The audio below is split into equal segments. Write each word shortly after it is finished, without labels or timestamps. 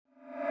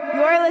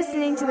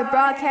listening to the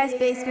Broadcast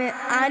Basement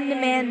On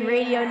Demand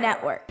Radio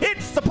Network.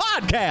 It's the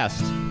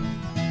podcast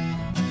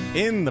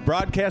in the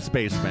Broadcast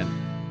Basement.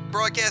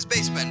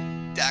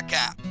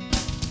 BroadcastBasement.com.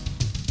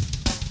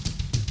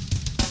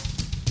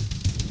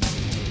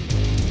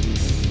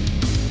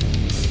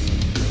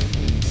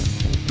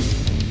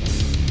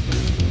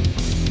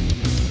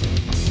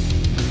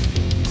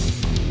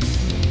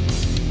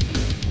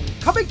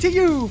 Coming to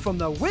you from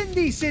the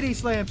Windy City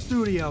Slam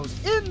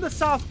Studios in the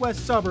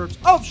southwest suburbs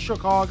of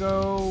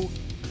Chicago,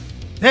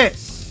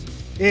 this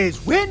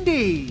is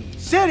Windy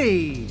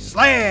City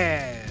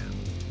Slam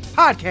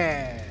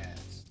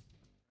Podcast.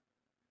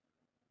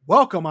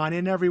 Welcome on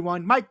in,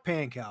 everyone. Mike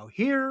Pankow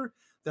here,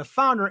 the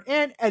founder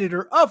and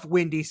editor of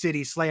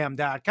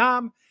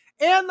WindyCitySlam.com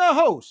and the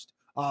host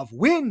of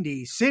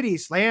Windy City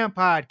Slam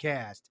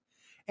Podcast.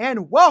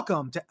 And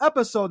welcome to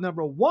episode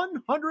number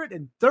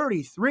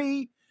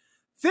 133.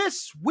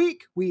 This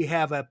week, we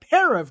have a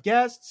pair of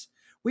guests.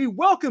 We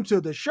welcome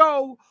to the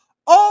show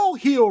All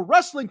Heel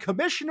Wrestling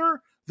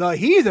Commissioner, The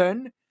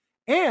Heathen,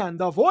 and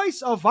the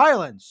voice of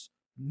violence,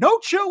 No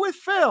Chill with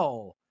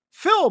Phil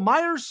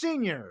Myers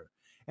Sr.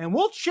 And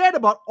we'll chat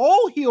about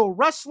All Heel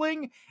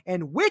Wrestling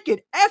and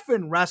Wicked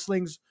Effin'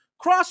 Wrestling's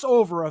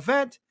crossover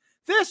event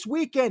this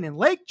weekend in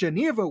Lake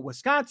Geneva,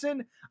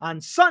 Wisconsin on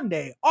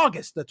Sunday,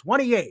 August the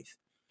 28th.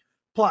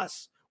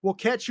 Plus, we'll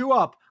catch you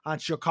up on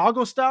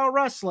Chicago-style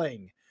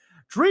wrestling,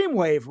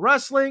 Dreamwave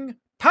Wrestling,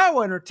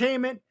 Power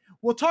Entertainment.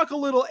 We'll talk a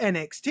little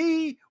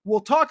NXT, we'll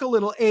talk a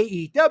little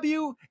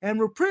AEW, and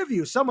we'll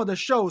preview some of the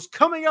shows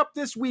coming up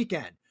this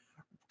weekend.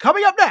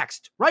 Coming up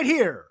next, right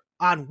here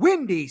on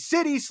Windy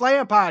City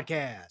Slam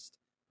Podcast.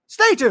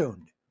 Stay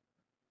tuned.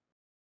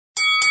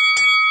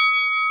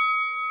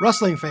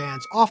 Wrestling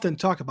fans often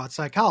talk about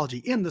psychology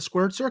in the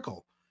squared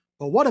circle,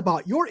 but what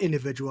about your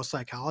individual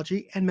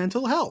psychology and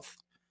mental health?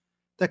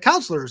 The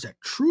counselors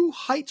at True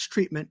Heights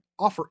Treatment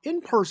offer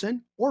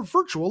in-person or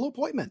virtual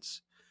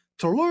appointments.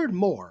 To learn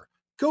more,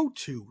 go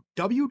to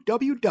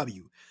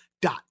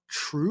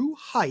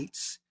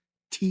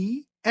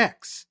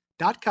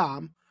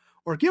www.trueheightstx.com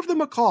or give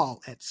them a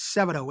call at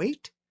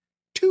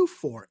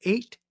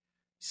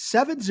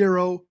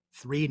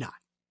 708-248-7039.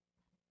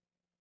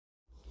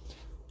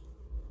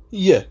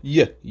 Yeah.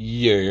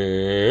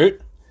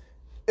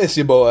 It's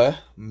your boy,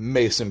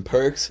 Mason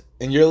Perks,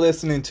 and you're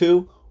listening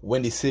to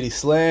Windy City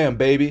Slam,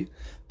 baby.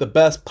 The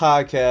best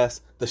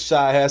podcast the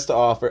Chi has to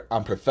offer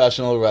on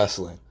professional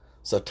wrestling.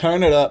 So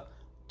turn it up,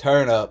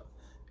 turn up.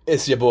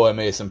 It's your boy,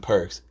 Mason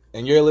Perks,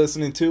 and you're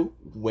listening to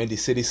Windy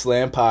City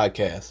Slam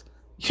Podcast.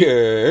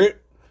 Yeah.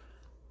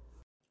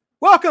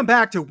 Welcome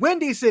back to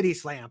Windy City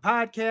Slam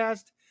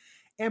Podcast.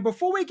 And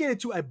before we get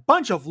into a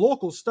bunch of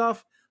local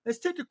stuff, let's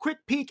take a quick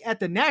peek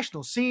at the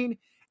national scene.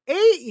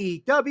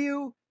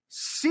 AEW,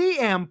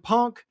 CM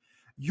Punk,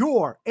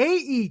 your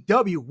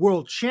AEW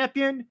World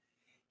Champion.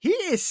 He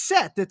is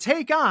set to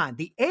take on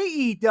the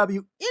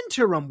AEW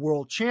Interim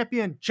World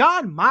Champion,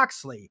 Jon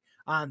Moxley,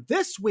 on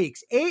this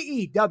week's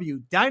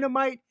AEW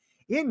Dynamite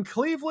in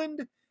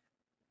Cleveland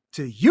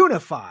to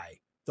unify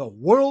the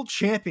World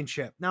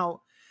Championship.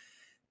 Now,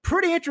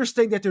 pretty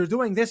interesting that they're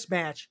doing this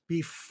match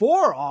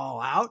before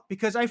All Out,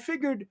 because I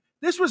figured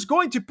this was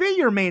going to be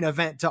your main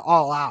event to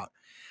All Out.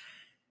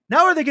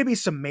 Now, are there going to be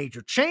some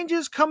major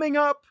changes coming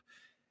up?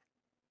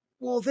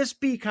 Will this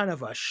be kind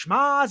of a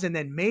schmozz, and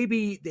then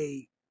maybe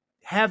they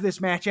have this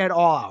match at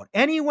All Out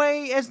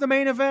anyway as the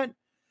main event?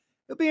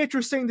 It'll be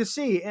interesting to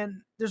see.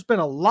 And there's been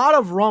a lot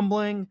of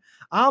rumbling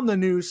on the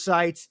news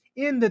sites,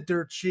 in the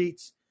dirt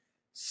sheets,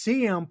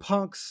 CM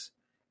Punk's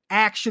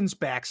actions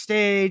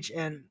backstage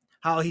and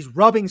how he's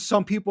rubbing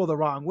some people the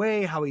wrong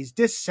way, how he's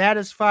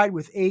dissatisfied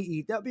with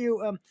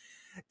AEW.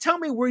 Tell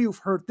me where you've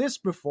heard this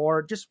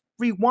before. Just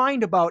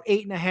rewind about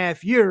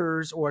 8.5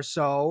 years or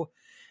so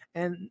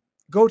and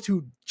go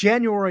to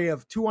January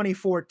of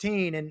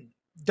 2014 and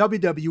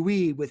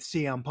WWE with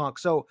CM Punk.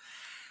 So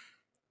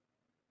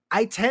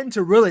I tend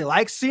to really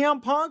like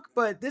CM Punk,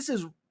 but this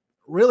is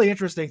really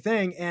interesting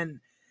thing. And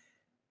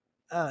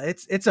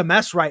it's a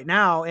mess right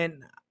now.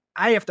 And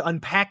I have to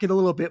unpack it a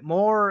little bit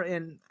more.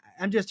 And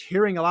I'm just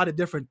hearing a lot of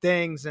different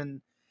things.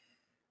 And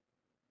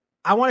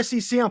I want to see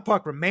CM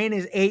Punk remain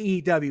as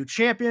AEW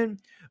champion,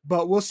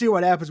 but we'll see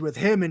what happens with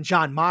him and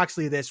Jon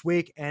Moxley this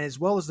week, and as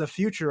well as the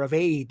future of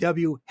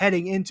AEW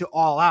heading into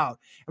All Out.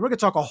 And we're going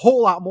to talk a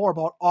whole lot more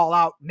about All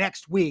Out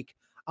next week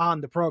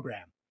on the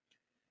program.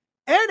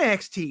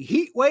 NXT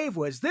Heatwave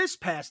was this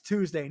past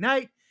Tuesday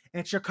night,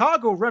 and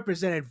Chicago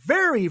represented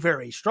very,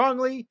 very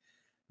strongly.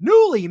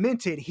 Newly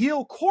minted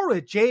heel Cora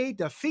Jade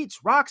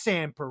defeats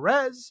Roxanne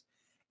Perez,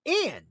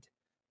 and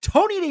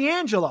Tony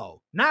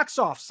D'Angelo knocks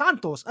off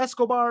Santos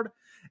Escobar,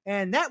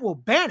 and that will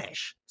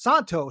banish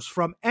Santos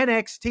from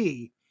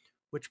NXT,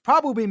 which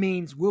probably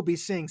means we'll be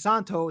seeing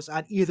Santos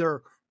on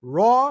either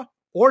Raw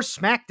or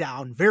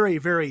SmackDown very,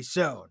 very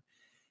soon.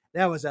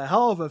 That was a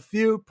hell of a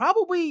feud,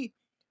 probably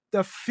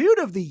the feud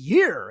of the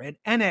year in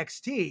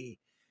NXT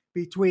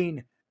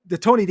between the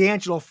Tony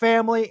D'Angelo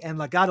family and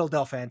Legado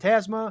del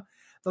Fantasma.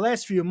 The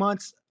last few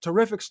months,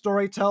 terrific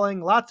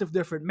storytelling, lots of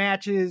different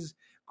matches,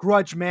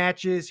 grudge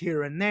matches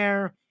here and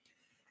there.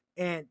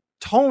 And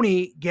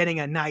Tony getting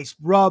a nice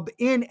rub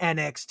in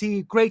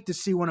NXT. Great to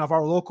see one of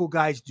our local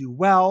guys do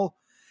well.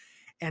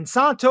 And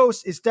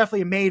Santos is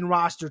definitely a main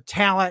roster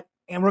talent,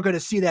 and we're going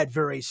to see that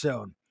very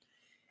soon.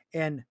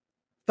 And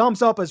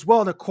thumbs up as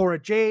well to Cora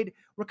Jade.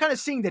 We're kind of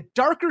seeing the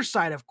darker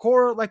side of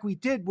Cora like we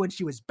did when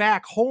she was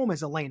back home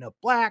as Elena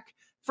Black.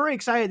 Very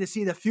excited to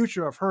see the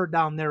future of her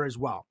down there as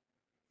well.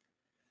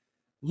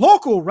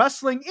 Local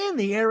wrestling in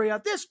the area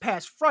this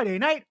past Friday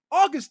night,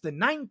 August the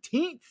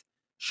 19th.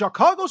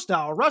 Chicago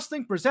Style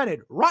Wrestling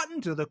presented Rotten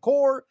to the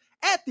Core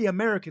at the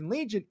American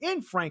Legion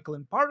in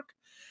Franklin Park.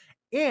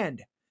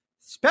 And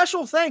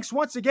special thanks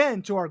once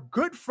again to our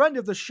good friend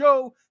of the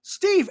show,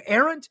 Steve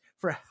Arendt,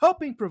 for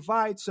helping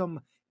provide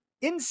some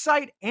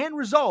insight and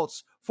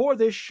results for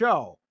this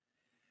show.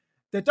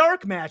 The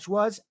dark match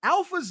was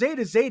Alpha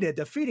Zeta Zeta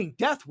defeating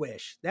Death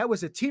Wish. That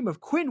was a team of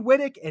Quinn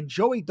Whittick and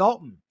Joey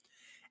Dalton.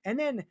 And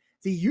then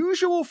the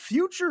usual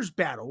Futures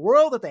Battle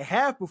Royal that they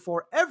have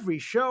before every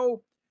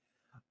show.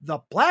 The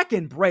Black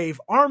and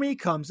Brave Army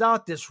comes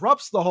out,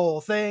 disrupts the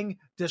whole thing,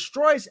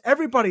 destroys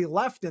everybody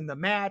left in the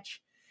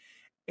match,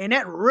 and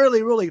that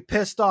really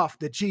pissed off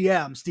the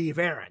GM, Steve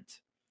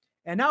Arendt.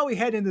 And now we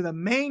head into the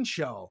main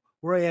show,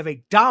 where we have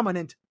a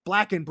dominant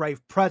Black and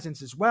Brave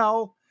presence as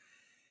well.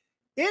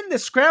 In the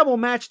Scrabble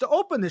match to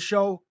open the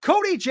show,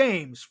 Cody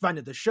James, friend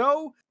of the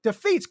show,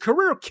 defeats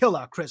career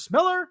killer Chris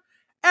Miller,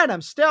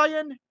 Adam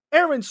Stallion,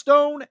 Aaron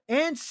Stone,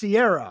 and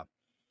Sierra.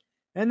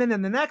 And then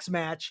in the next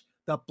match,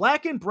 the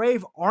Black and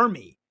Brave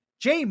Army,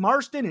 Jay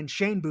Marston and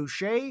Shane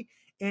Boucher,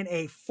 in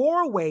a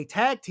 4-way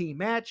tag team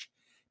match,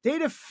 they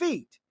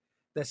defeat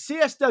the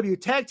CSW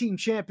Tag Team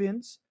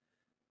Champions,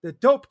 the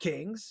Dope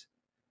Kings,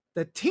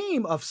 the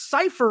team of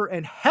Cypher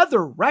and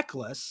Heather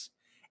Reckless,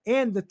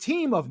 and the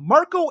team of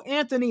Marco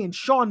Anthony and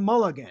Sean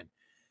Mulligan.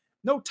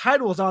 No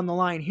titles on the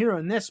line here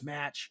in this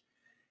match.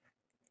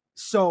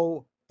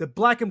 So the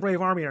Black and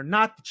Brave Army are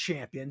not the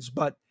champions,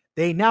 but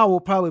they now will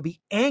probably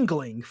be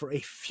angling for a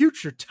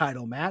future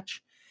title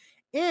match.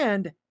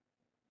 And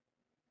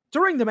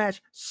during the match,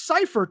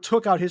 Cypher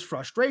took out his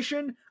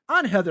frustration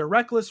on Heather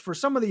Reckless for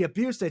some of the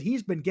abuse that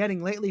he's been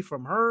getting lately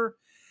from her.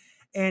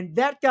 And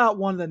that got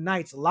one of the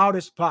night's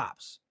loudest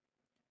pops.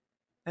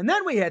 And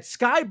then we had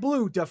Sky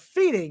Blue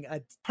defeating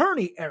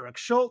attorney Eric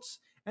Schultz.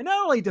 And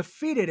not only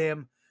defeated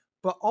him,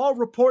 but all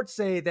reports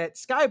say that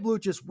Sky Blue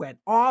just went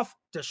off,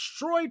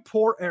 destroyed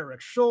poor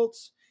Eric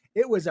Schultz.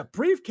 It was a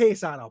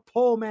briefcase on a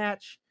pole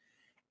match,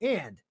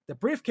 and the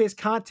briefcase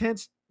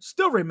contents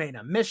still remain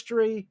a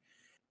mystery,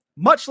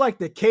 much like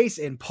the case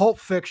in Pulp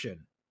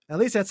Fiction. At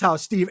least that's how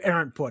Steve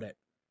Arendt put it.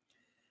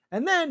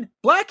 And then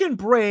Black and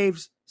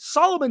Brave's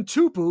Solomon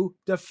Tupu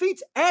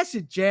defeats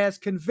Acid Jazz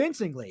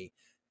convincingly.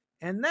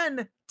 And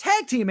then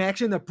tag team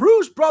action, the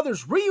Bruise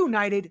Brothers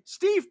reunited,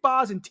 Steve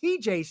Boz and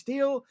TJ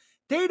Steele.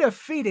 They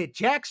defeated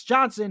Jax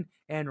Johnson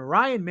and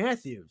Ryan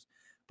Matthews.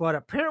 But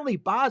apparently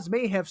Boz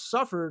may have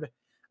suffered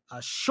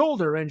a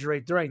shoulder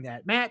injury during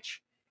that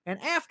match, and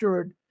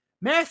afterward,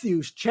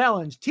 Matthews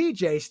challenged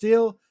TJ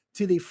Steele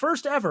to the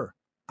first ever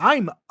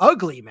I'm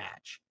Ugly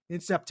match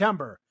in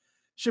September.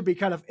 Should be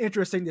kind of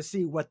interesting to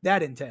see what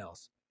that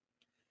entails.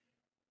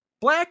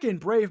 Black and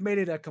Brave made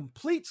it a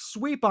complete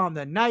sweep on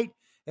the night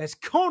as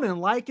Conan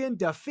Lycan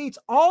defeats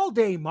All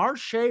Day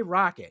Marche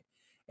Rocket,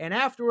 and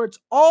afterwards,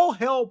 all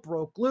hell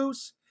broke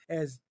loose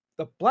as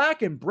the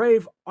Black and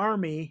Brave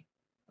Army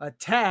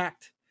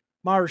attacked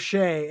Marche,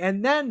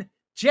 and then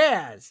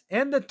Jazz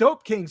and the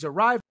Dope Kings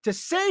arrived to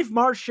save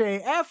Marche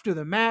after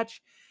the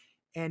match,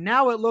 and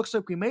now it looks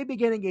like we may be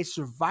getting a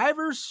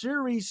Survivor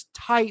Series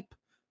type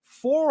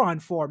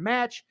 4-on-4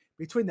 match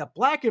between the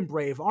Black and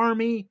Brave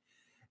Army,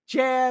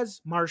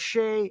 Jazz,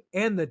 Marche,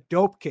 and the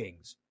Dope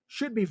Kings.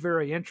 Should be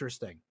very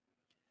interesting.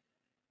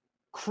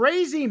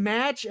 Crazy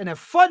match and a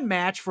fun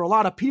match for a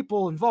lot of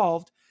people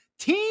involved.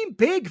 Team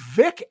Big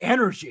Vic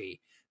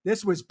Energy.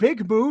 This was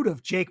Big Mood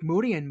of Jake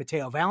Moody and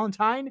Mateo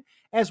Valentine,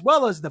 as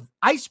well as the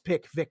Ice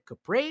Pick Vic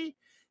Capri.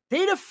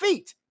 They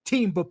defeat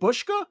Team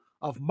Babushka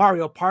of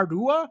Mario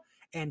Pardua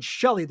and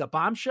Shelly the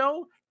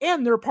Bombshell,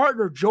 and their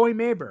partner Joey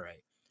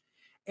Mayberry.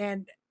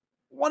 And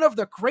one of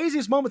the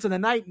craziest moments of the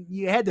night,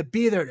 you had to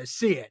be there to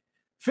see it.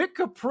 Vic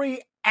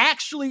Capri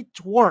actually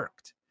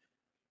twerked.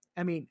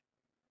 I mean,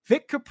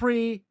 Vic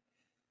Capri,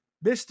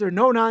 Mr.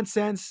 No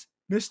Nonsense,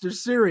 Mr.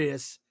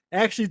 Serious,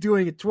 actually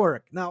doing a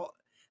twerk. Now,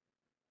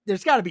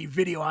 there's got to be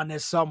video on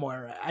this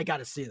somewhere. I got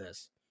to see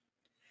this.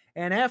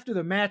 And after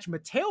the match,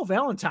 Mateo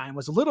Valentine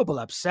was a little bit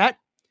upset.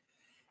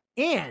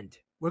 And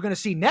we're going to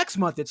see next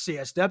month at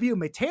CSW,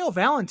 Mateo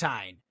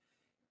Valentine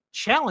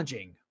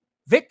challenging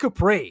Vic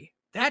Capri.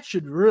 That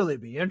should really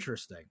be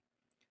interesting.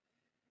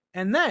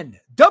 And then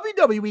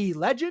WWE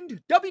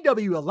legend,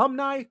 WWE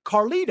alumni,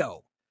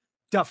 Carlito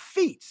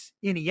defeats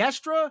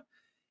Iniestra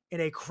in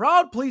a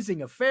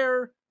crowd-pleasing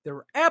affair. There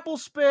were apple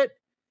spit.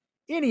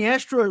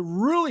 Iniestra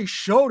really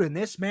showed in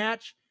this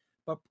match,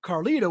 but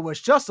Carlito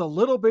was just a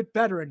little bit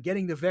better in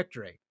getting the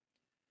victory.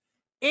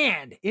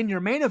 And in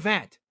your main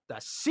event, the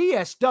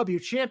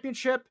CSW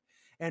Championship,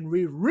 and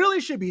we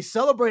really should be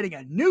celebrating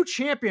a new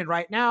champion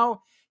right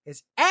now,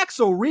 as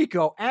Axel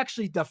Rico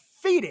actually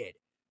defeated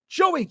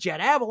Joey Jet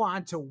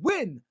Avalon to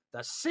win the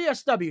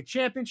CSW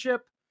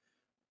Championship.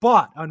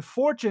 But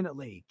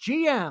unfortunately,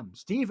 GM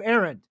Steve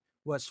Arendt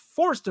was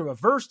forced to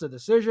reverse the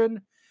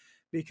decision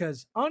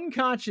because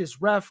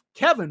unconscious ref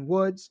Kevin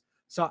Woods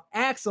saw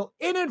Axel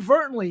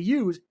inadvertently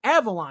use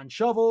Avalon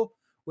Shovel,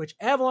 which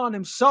Avalon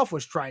himself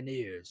was trying to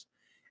use.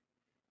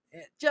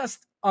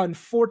 Just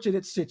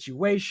unfortunate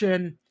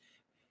situation.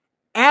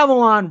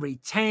 Avalon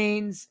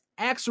retains.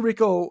 Axel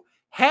Rico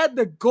had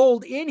the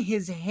gold in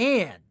his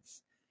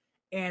hands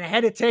and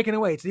had it taken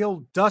away. It's the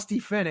old dusty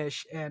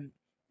finish and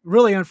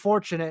really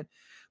unfortunate,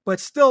 but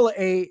still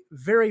a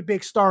very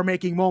big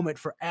star-making moment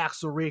for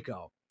Axel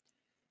Rico.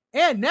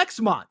 And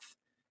next month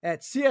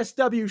at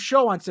CSW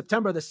Show on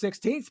September the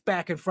 16th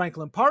back in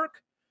Franklin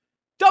Park,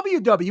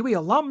 WWE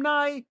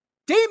alumni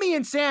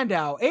Damian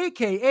Sandow,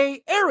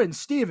 a.k.a. Aaron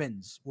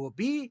Stevens, will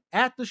be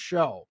at the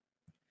show.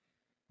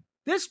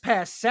 This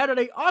past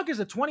Saturday, August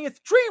the 20th,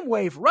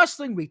 Dreamwave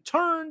Wrestling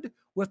returned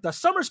with the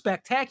Summer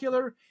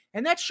Spectacular,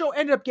 and that show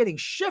ended up getting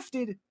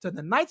shifted to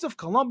the Knights of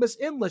Columbus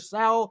in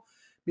LaSalle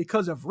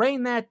because of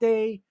rain that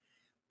day,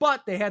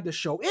 but they had the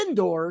show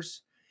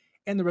indoors,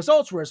 and the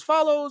results were as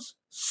follows.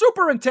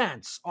 Super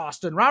Intense,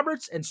 Austin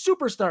Roberts and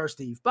Superstar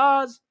Steve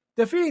Boz,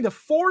 defeating the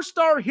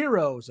 4-star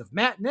heroes of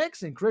Matt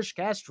Nix and Chris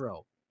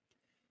Castro.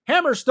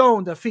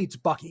 Hammerstone defeats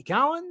Bucky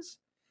Collins,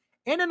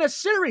 and in a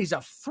series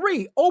of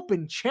 3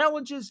 open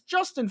challenges,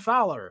 Justin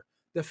Fowler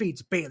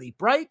defeats Bailey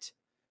Bright,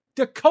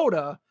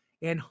 Dakota,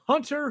 and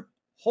Hunter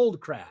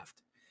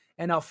Holdcraft.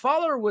 And now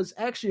Fowler was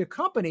actually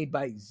accompanied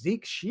by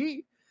Zeke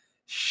Shee,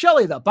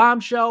 Shelly the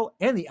Bombshell,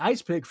 and the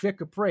Ice Pig Vic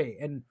Capri,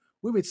 and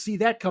we would see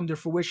that come to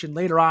fruition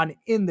later on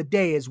in the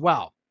day as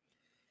well.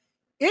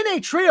 In a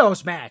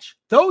trios match,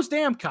 Those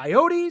Damn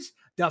Coyotes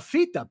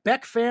defeat the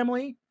Beck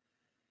family.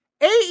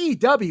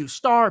 AEW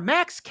star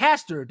Max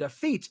Caster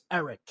defeats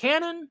Eric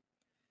Cannon.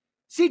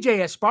 CJ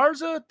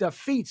Esparza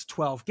defeats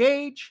 12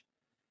 Gauge.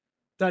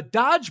 The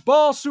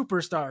Dodgeball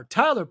superstar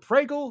Tyler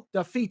Pregel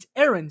defeats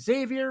Aaron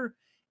Xavier.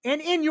 And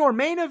in your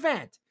main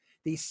event,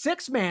 the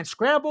 6-man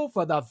scramble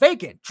for the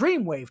vacant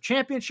Dreamwave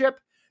Championship,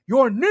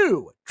 your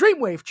new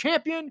Dreamwave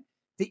champion,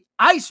 the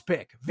Ice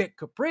Pick Vic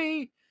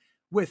Capri,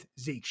 with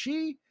Zeke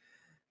Shee,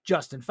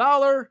 Justin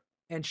Fowler,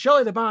 and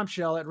Shelly the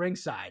Bombshell at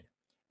ringside.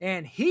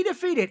 And he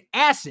defeated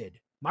Acid,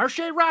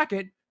 Marche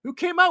Rocket, who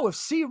came out with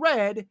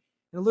C-Red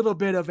in a little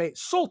bit of a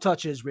Soul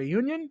Touches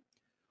reunion,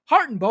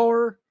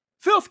 Hartenbauer,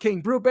 Filth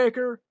King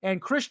Brubaker, and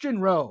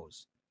Christian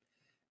Rose.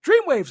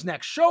 Dreamwave's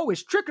next show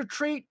is Trick or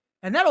Treat,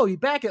 and that'll be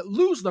back at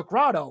Luz La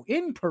Grotto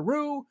in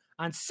Peru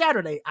on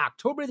Saturday,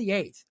 October the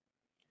 8th.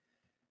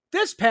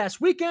 This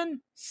past weekend,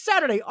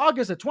 Saturday,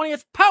 August the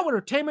 20th, Power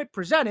Entertainment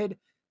presented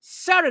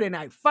Saturday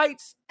Night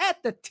Fights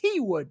at the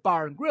T-Wood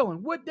Bar and Grill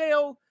in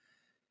Wooddale.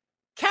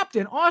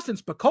 Captain Austin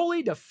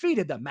Spicoli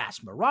defeated the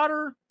Masked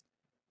Marauder.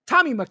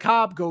 Tommy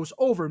McCobb goes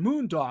over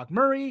Moondog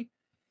Murray.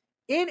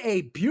 In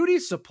a beauty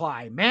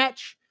supply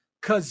match,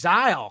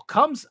 Kazile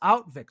comes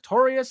out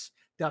victorious,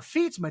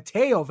 defeats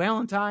Mateo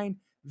Valentine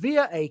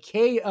via a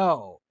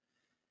KO.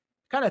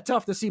 Kind of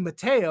tough to see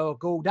Mateo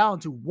go down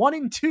to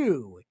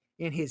 1-2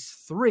 in his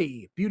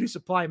 3 beauty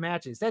supply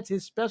matches. That's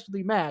his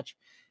specialty match,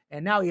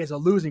 and now he has a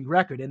losing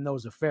record in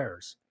those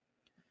affairs.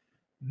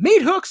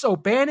 Meat Hooks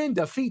O'Bannon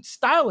defeats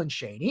Style and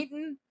Shane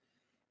Eaton.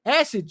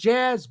 Acid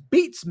Jazz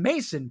beats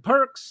Mason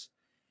Perks.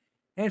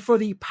 And for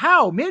the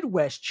POW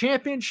Midwest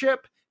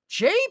Championship,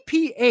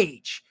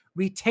 JPH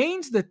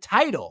retains the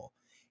title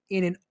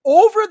in an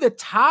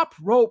over-the-top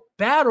rope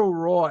battle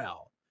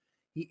royal.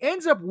 He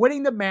ends up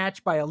winning the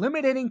match by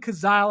eliminating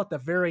Kazile at the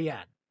very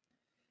end.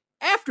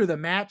 After the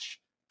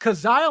match,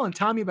 Kazile and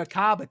Tommy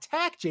McCobb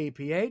attack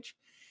JPH,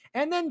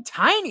 and then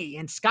Tiny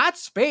and Scott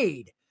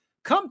Spade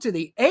come to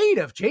the aid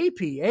of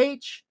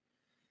JPH.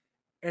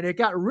 And it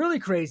got really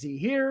crazy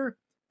here.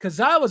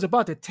 Kazile was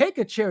about to take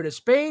a chair to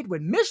Spade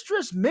when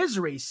Mistress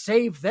Misery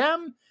saved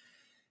them.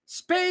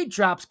 Spade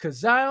drops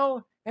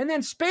Kazile, and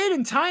then Spade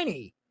and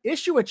Tiny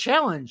issue a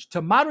challenge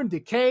to Modern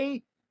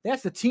Decay.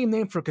 That's the team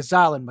name for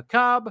Kazile and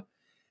McCobb.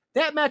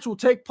 That match will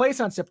take place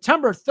on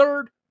September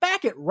 3rd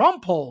back at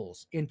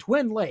Rumpholz in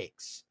Twin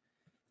Lakes.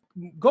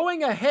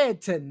 Going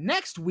ahead to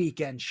next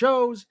weekend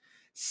shows,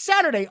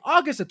 Saturday,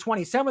 August the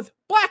 27th,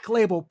 Black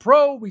Label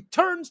Pro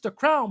returns to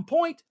Crown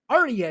Point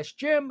RDS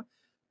Gym,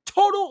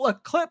 Total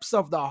Eclipse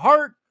of the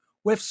Heart,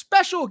 with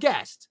special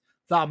guest,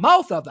 the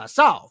Mouth of the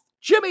South,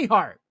 Jimmy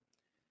Hart.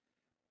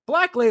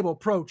 Black Label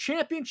Pro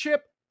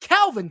Championship,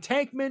 Calvin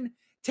Tankman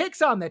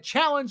takes on the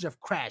challenge of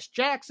Crash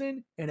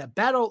Jackson in a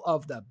battle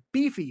of the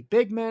beefy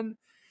big men.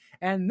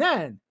 And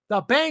then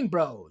the Bang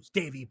Bros,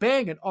 Davey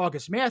Bang and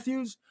August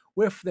Matthews,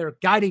 with their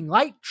guiding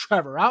light,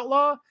 Trevor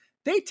Outlaw,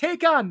 they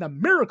take on the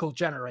Miracle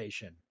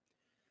Generation.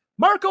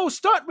 Marco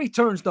Stunt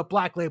returns to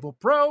Black Label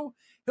Pro.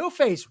 He'll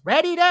face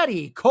Ratty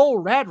Daddy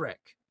Cole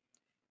Radrick.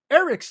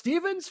 Eric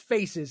Stevens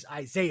faces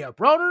Isaiah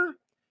Browner.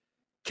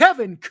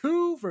 Kevin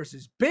Koo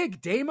versus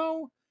Big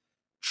Damo.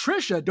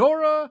 Trish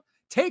Adora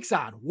takes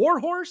on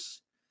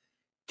Warhorse.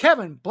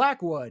 Kevin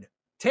Blackwood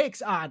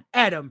takes on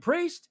Adam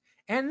Priest.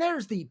 And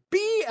there's the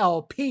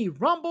BLP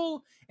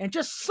Rumble. And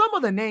just some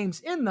of the names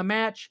in the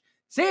match: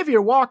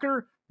 Xavier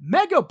Walker,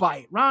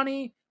 Megabyte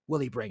Ronnie, will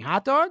he bring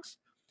hot dogs?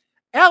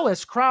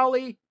 Alice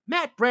Crowley,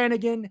 Matt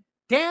Brannigan,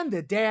 Dan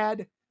the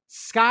Dad,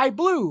 Sky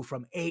Blue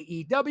from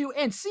AEW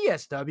and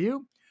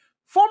CSW,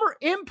 former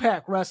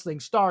Impact Wrestling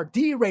star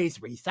D-Ray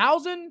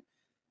 3000,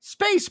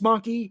 Space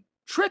Monkey,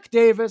 Trick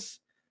Davis,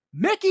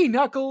 Mickey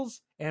Knuckles,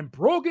 and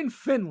Brogan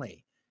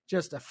Finley.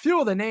 Just a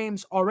few of the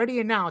names already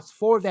announced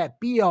for that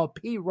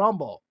BLP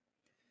Rumble.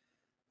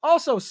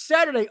 Also,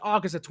 Saturday,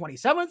 August the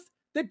 27th,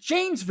 the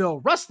Janesville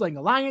Wrestling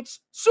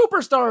Alliance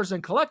Superstars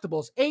and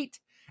Collectibles 8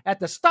 at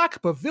the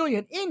Stock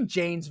Pavilion in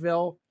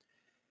Janesville.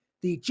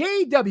 The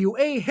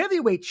JWA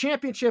Heavyweight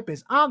Championship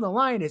is on the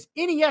line as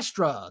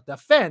Iniestra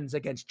defends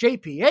against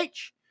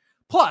JPH.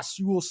 Plus,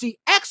 you will see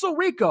Axel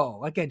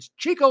Rico against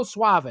Chico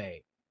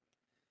Suave.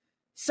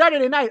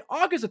 Saturday night,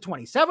 August the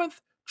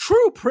 27th,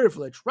 True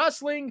Privilege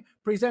Wrestling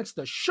presents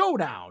the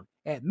Showdown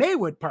at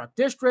Maywood Park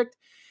District.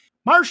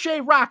 Marche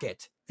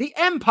Rocket, The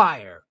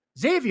Empire,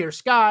 Xavier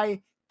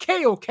Sky,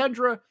 KO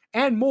Kendra,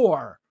 and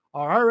more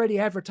are already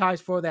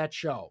advertised for that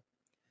show.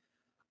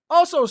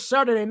 Also,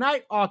 Saturday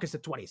night, August the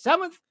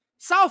 27th,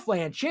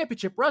 Southland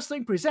Championship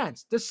Wrestling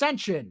presents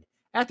Dissension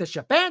at the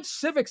Shabance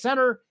Civic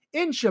Center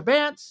in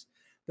Shabance.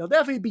 There'll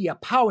definitely be a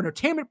POW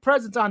Entertainment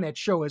presence on that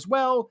show as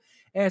well,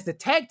 as the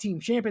tag team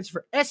champions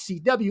for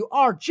SCW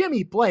are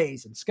Jimmy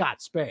Blaze and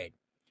Scott Spade.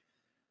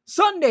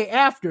 Sunday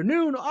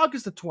afternoon,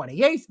 August the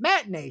 28th,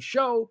 matinee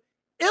show,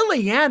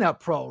 Illiana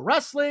Pro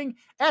Wrestling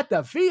at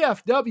the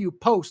VFW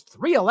Post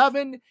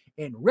 311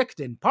 in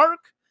Rickton Park.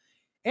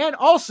 And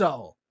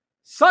also,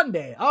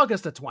 Sunday,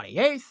 August the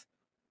 28th,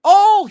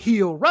 All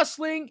Heel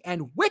Wrestling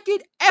and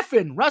Wicked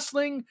Effin'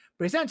 Wrestling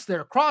presents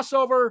their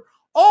crossover,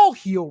 All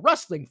Heel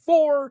Wrestling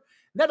 4.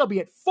 That'll be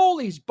at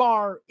Foley's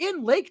Bar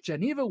in Lake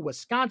Geneva,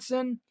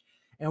 Wisconsin.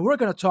 And we're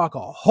going to talk a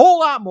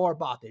whole lot more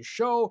about this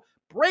show,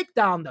 break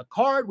down the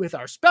card with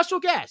our special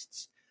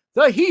guests,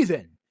 The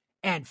Heathen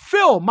and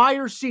Phil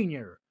Myers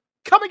Sr.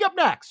 Coming up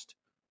next,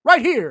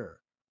 right here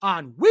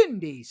on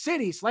Windy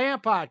City Slam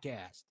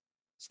Podcast.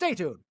 Stay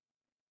tuned.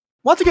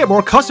 Want to get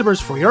more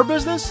customers for your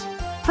business?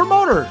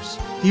 Promoters,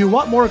 do you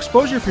want more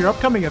exposure for your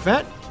upcoming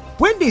event?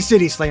 Windy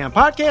City Slam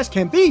Podcast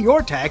can be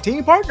your tag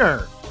team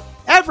partner.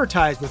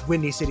 Advertise with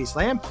Windy City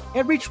Slam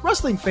and reach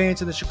wrestling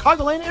fans in the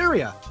Chicagoland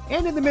area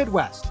and in the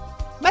Midwest.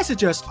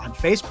 Message us on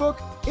Facebook,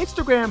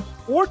 Instagram,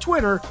 or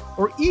Twitter,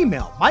 or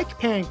email Mike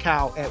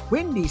Pankow at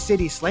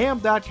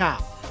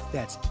windycityslam.com.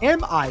 That's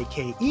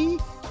MikePankow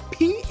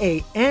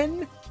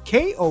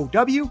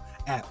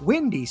at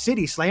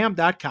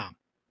windycityslam.com.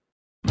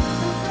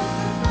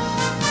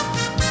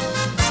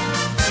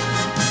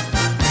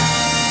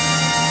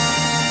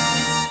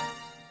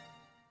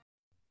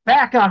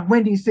 Back on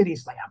Windy City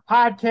Slam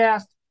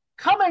Podcast.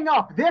 Coming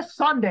up this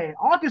Sunday,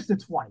 August the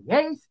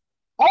 28th,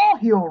 All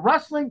Heel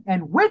Wrestling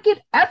and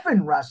Wicked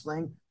Effin'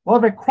 Wrestling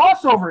will have a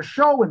crossover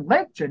show in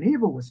Lake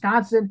Geneva,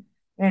 Wisconsin.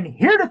 And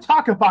here to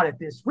talk about it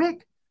this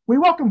week, we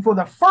welcome for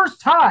the first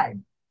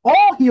time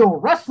All Heel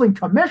Wrestling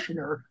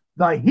Commissioner,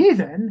 The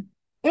Heathen,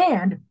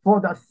 and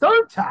for the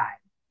third time,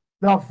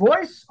 the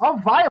Voice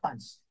of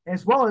Violence,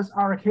 as well as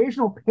our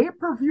occasional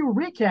pay-per-view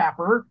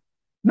recapper,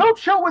 No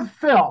Chill with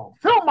Phil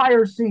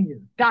Myers Sr.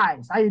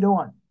 Guys, how you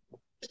doing?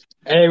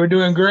 Hey, we're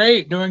doing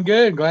great. Doing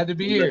good. Glad to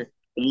be here.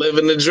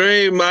 Living the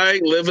dream,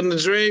 Mike. Living the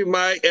dream,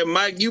 Mike. And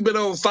Mike, you've been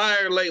on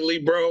fire lately,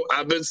 bro.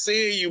 I've been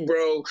seeing you,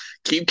 bro.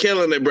 Keep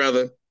killing it,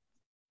 brother.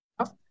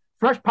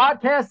 Fresh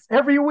podcasts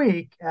every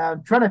week.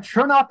 Trying to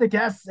churn out the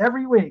guests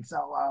every week.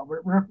 So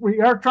we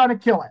are trying to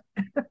kill it.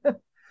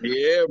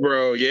 Yeah,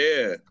 bro.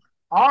 Yeah.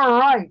 All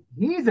right,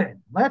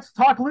 Heathen. Let's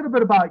talk a little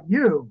bit about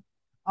you.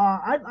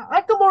 I'd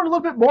like to learn a little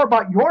bit more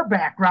about your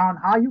background,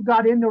 how you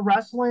got into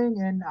wrestling,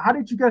 and how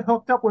did you get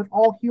hooked up with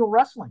All Heel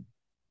Wrestling?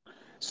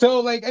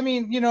 So,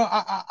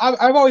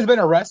 I've always been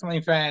a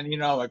wrestling fan,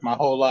 my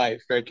whole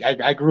life.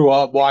 I grew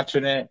up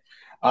watching it.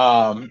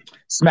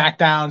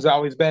 SmackDown's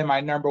always been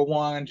my number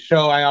one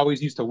show I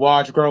always used to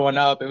watch growing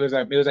up. It was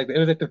like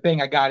the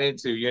thing I got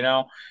into,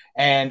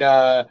 and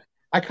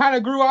I kind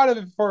of grew out of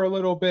it for a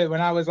little bit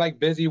when I was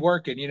busy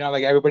working,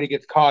 everybody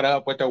gets caught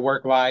up with their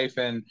work life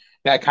and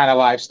that kind of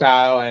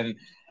lifestyle. And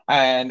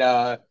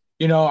I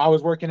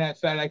was working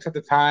at FedEx at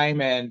the time,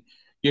 and,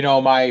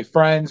 my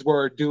friends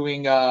were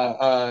doing,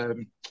 up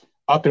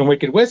in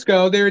Wicked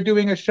Wisco, they were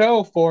doing a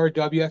show for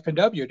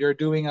WFNW. They were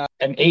doing an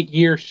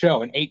 8-year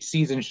show, an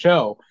 8-season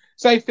show.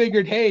 So I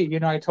figured, hey,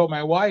 I told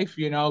my wife,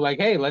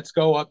 hey, let's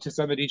go up to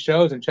some of these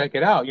shows and check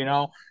it out,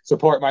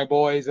 support my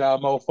boys,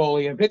 Mo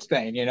Foley and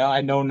Pittstain.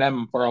 I've known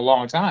them for a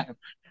long time,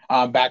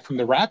 back from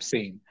the rap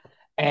scene.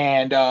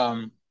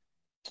 And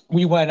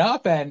we went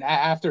up, and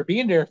after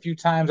being there a few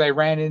times, I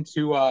ran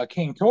into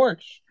King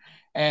Torch.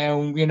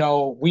 And,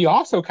 we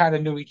also kind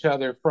of knew each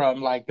other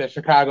from the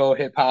Chicago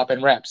hip hop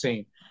and rap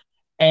scene.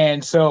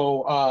 And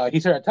so he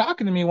started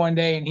talking to me one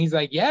day, and he's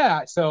like,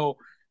 yeah, so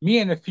me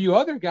and a few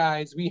other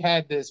guys, we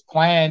had this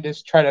plan to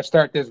try to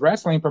start this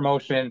wrestling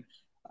promotion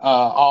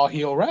All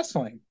Heel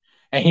Wrestling.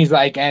 And he's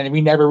like, and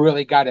we never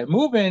really got it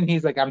moving.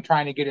 He's like, I'm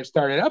trying to get it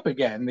started up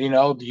again.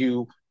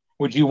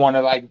 Would you want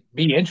to like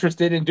be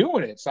interested in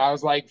doing it? So I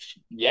was like,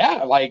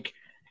 yeah, like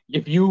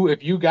if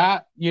you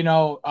got,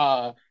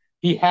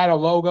 he had a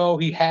logo,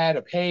 he had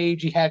a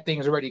page, he had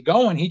things already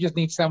going. He just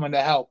needs someone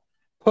to help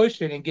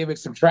push it and give it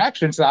some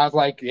traction. So I was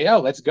like, yeah,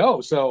 let's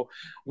go. So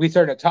we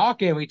started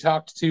talking. We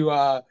talked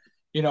to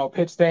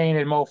Pit Stain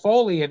and Mo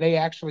Foley, and they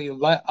actually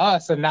let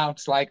us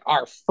announce like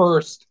our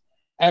first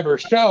ever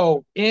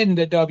show in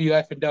the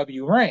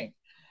WF&W ring.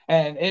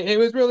 And it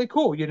was really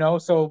cool,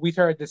 So we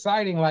started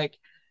deciding like,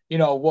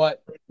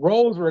 what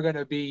roles were going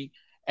to be.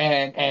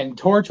 And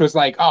Torch was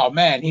like, oh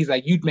man, he's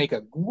like, you'd make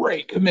a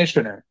great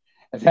commissioner.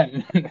 And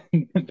then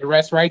the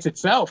rest writes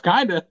itself,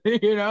 kind of,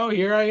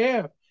 here I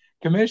am,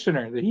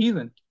 commissioner, the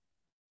heathen.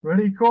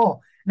 Pretty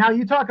cool. Now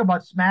you talk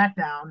about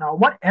SmackDown. Now,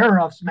 what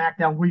era of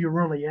SmackDown were you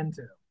really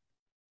into?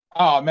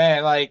 Oh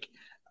man, like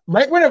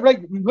right when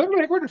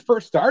it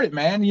first started,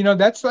 man.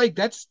 That's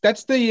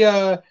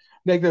the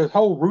like the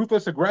whole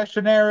ruthless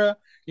aggression era.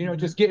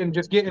 Just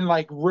getting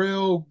like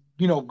real,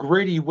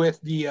 gritty with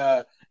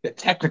the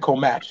technical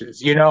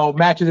matches.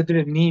 Matches that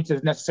didn't need to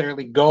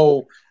necessarily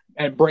go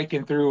and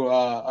breaking through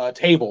a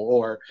table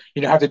or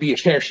have to be a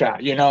chair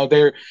shot.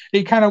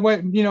 They kind of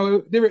went.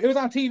 It was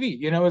on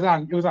TV. It was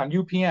on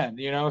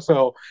UPN.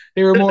 So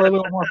they were a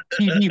little more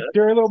TV. They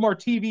were a little more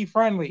TV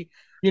friendly.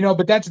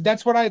 But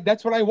that's what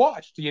I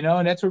watched.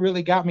 And that's what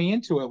really got me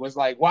into it. Was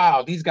like,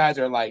 wow, these guys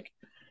are like,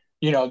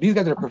 these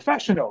guys are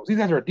professionals. These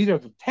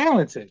are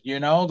talented.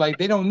 Like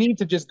they don't need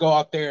to just go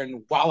out there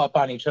and wallop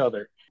on each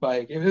other.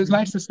 Like it was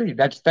nice to see.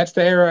 That's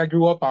the era I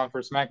grew up on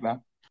for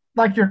SmackDown.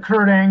 Like your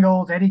Kurt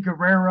Angles, Eddie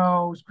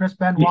Guerrero's, Chris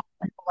Benoit,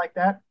 people like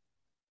that.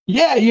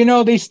 Yeah,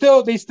 they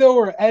still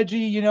were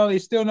edgy. They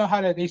still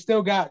they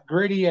still got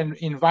gritty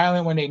and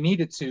violent when they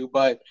needed to.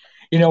 But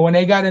when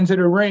they got into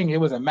the ring, it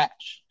was a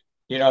match.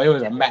 It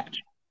was a match.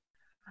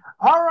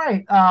 All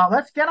right,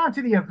 let's get on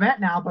to the event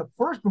now. But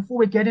first, before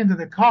we get into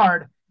the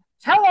card,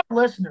 tell our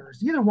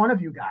listeners, either one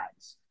of you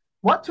guys,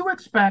 what to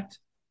expect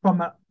from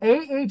the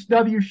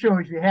AHW show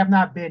if you have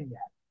not been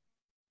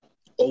yet.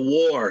 A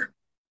war.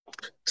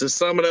 To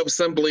sum it up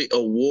simply,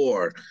 a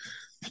war.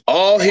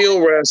 All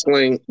Heel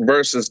Wrestling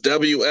versus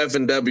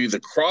WF&W, the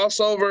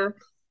crossover,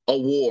 a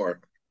war.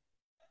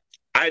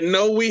 I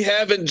know we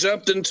haven't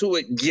jumped into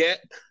it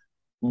yet,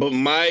 but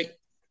Mike,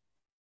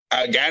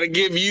 I got to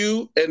give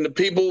you and the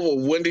people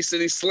of Windy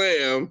City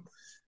Slam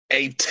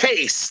a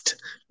taste,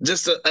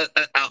 just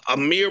a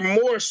mere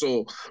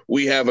morsel.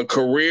 We have a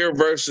career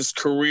versus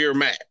career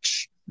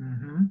match.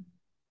 Mm-hmm.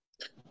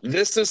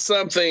 This is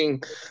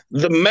something,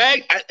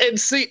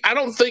 I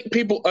don't think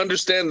people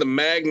understand the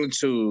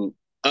magnitude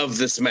of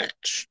this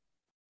match.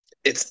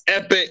 It's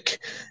epic.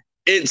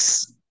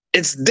 It's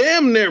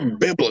damn near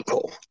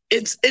biblical.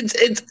 It's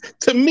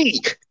to me,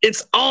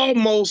 it's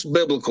almost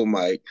biblical,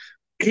 Mike.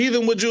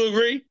 Heathen, would you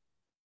agree?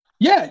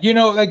 Yeah,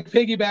 like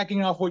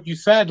piggybacking off what you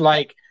said,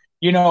 like,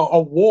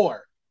 a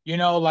war.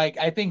 Like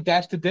I think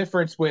that's the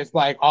difference with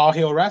like All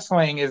Heel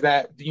Wrestling is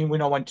that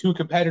when two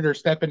competitors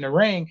step in the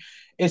ring,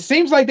 it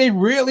seems like they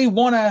really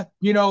want to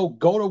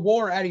go to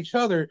war at each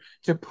other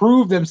to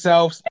prove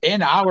themselves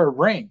in our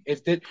ring.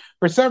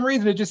 For some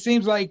reason it just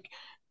seems like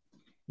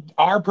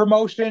our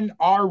promotion,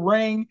 our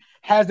ring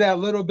has that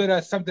little bit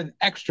of something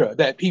extra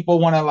that people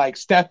want to like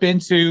step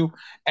into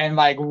and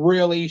like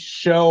really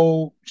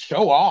show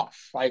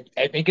off. Like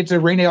I think it's a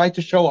ring they like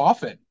to show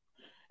off in.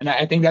 And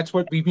I think that's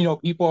what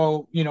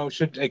people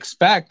should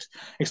expect,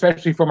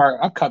 especially from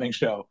our upcoming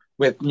show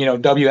with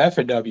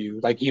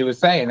WF&W, like he was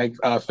saying, like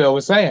Phil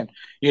was saying,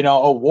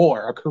 a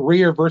war, a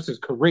career versus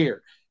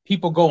career,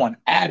 people going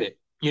at it,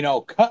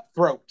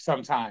 cutthroat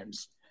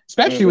sometimes,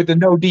 especially with the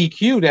no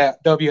DQ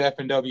that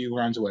WF&W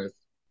runs with.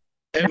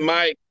 And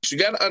Mike, you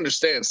got to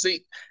understand,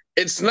 see,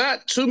 it's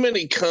not too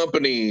many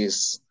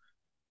companies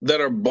that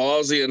are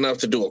ballsy enough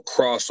to do a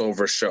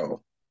crossover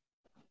show.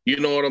 You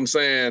know what I'm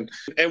saying?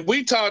 And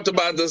we talked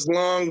about this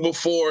long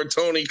before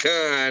Tony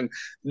Khan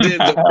did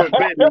the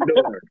Forbidden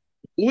Door.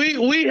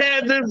 We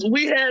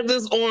had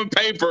this on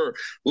paper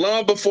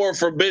long before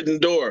Forbidden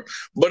Door.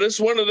 But it's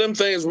one of them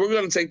things, we're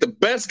going to take the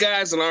best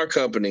guys in our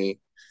company,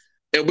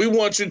 and we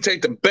want you to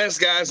take the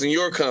best guys in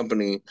your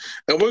company,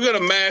 and we're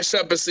going to mash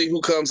up and see who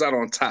comes out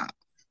on top.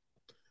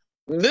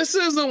 This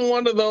isn't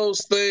one of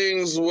those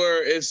things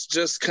where it's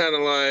just kind of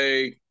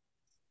like,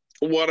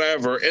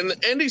 whatever. In the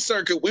indie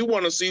circuit, we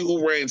want to see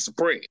who reigns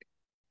supreme.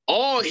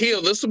 All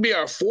Heel, this will be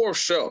our fourth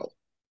show.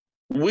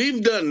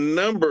 We've done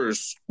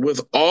numbers with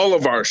all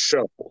of our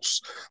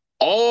shows.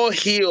 All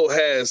Heel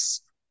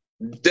has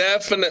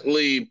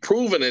definitely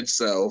proven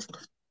itself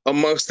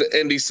amongst the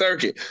indie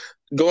circuit.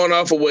 Going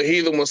off of what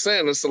Heathen was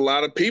saying, there's a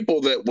lot of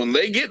people that when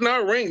they get in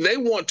our ring, they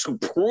want to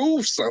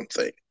prove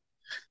something.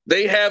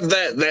 They have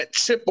that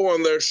chip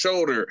on their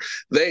shoulder.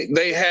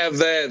 They have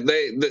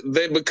that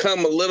they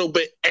become a little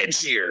bit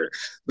edgier.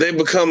 They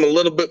become a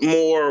little bit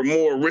more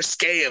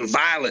risque and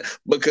violent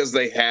because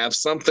they have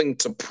something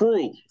to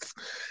prove.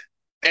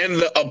 And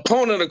the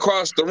opponent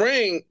across the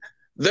ring,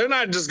 They're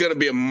not just going to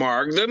be a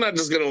mark. They're not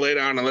just going to lay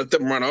down and let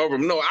them run over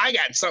them. No, I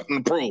got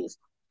something to prove.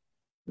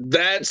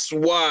 That's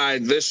why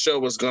this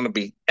show is going to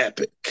be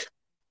epic.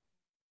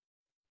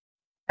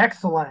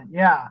 Excellent.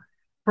 Yeah.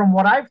 From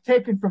what I've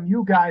taken from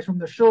you guys from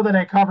the show that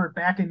I covered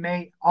back in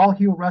May, All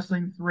Heel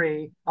Wrestling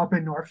 3 up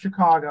in North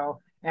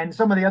Chicago, and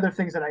some of the other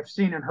things that I've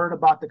seen and heard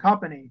about the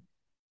company,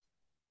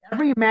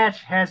 every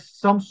match has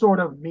some sort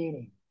of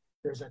meaning.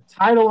 There's a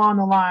title on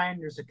the line,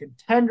 there's a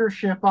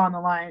contendership on the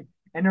line,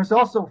 and there's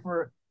also,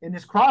 in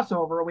this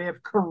crossover, we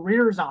have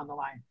careers on the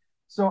line.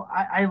 So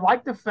I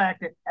like the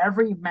fact that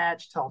every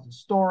match tells a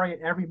story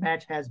and every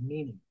match has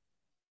meaning.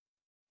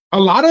 A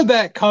lot of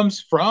that comes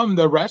from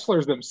the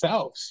wrestlers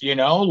themselves, they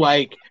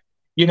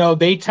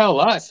tell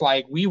us,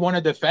 like, we want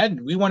to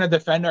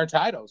defend our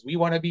titles. We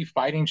want to be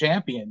fighting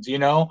champions,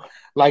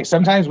 like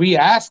sometimes we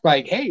ask,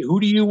 like, hey,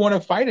 who do you want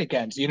to fight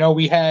against?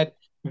 We had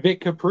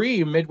Vic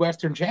Capri,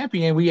 Midwestern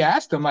champion. We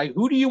asked him, like,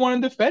 who do you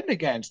want to defend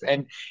against?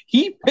 And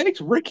he picked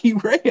Ricky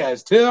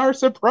Reyes, to our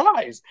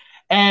surprise.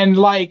 And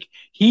like,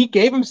 he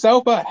gave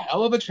himself a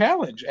hell of a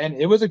challenge, and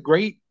it was a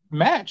great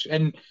match.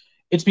 And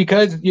it's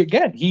because,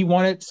 again, he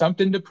wanted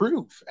something to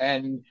prove.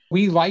 And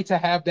we like to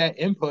have that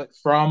input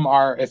from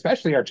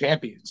especially our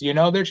champions.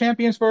 They're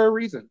champions for a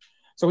reason.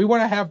 So we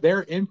want to have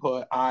their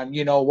input on,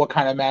 what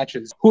kind of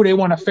matches, who they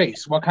want to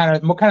face, what kind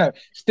of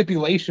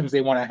stipulations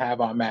they want to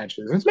have on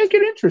matches. Let's make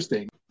it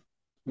interesting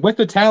with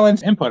the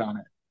talent's input on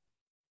it.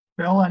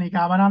 Bill, any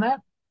comment on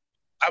that?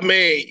 I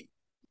mean,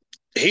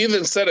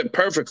 Heathen said it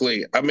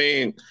perfectly. I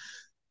mean,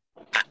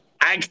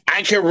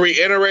 I can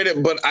reiterate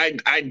it, but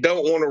I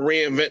don't want to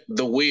reinvent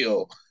the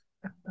wheel.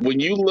 When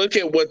you look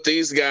at what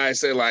these guys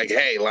say, like,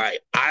 hey, like,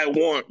 I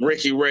want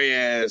Ricky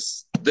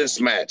Reyes this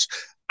match.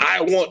 I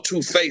want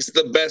to face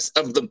the best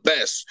of the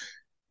best.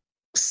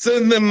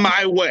 Send them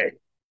my way.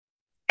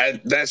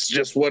 That's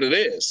just what it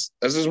is.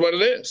 This is what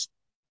it is.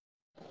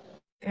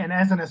 And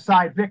as an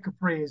aside, Vic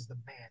Capri is the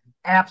man.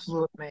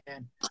 Absolute man.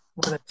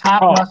 One of the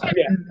top wrestlers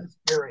in this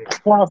area.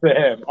 Props to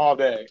him all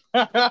day.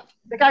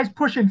 The guy's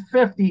pushing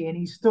 50 and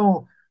he's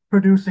still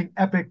producing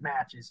epic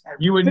matches.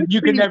 You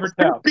could never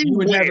tell. You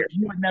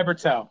would never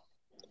tell.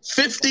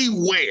 50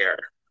 where?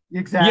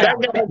 Exactly.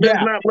 That guy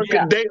does not look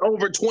a day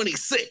over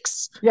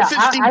 26. Yeah,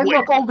 I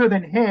look older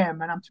than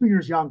him, and I'm 2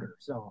 years younger.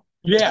 So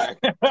yeah.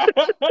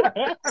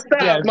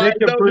 Stop, Mike.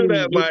 Don't do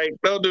that, Mike.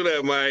 Don't do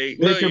that, Mike.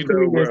 No, you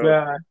don't,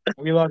 bro.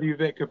 We love you,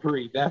 Vic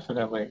Capri.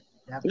 Definitely.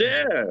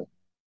 Yeah.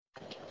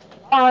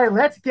 All right,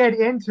 let's get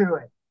into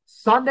it.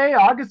 Sunday,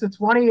 August the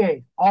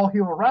 28th, All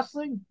Heel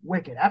Wrestling,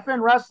 Wicked FN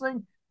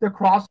Wrestling, the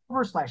crossover /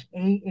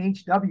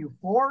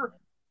 AHW4,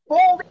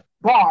 Folding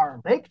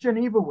Bar, Lake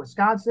Geneva,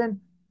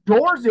 Wisconsin.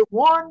 Doors at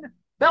 1,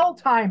 bell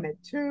time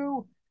at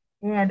 2,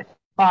 and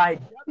by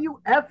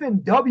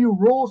WFNW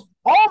rules,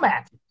 all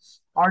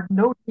matches are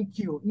no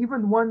DQ,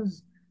 even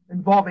ones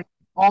involving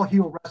All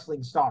Heel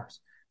Wrestling stars.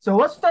 So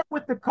let's start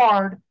with the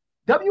card.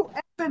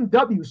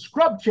 WFNW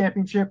Scrub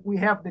Championship, we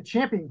have the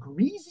champion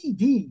Greasy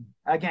D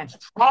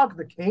against Trog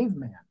the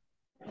Caveman.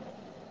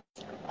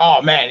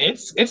 Oh man,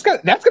 that's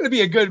going to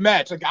be a good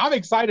match. Like, I'm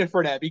excited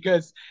for that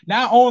because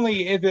not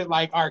only is it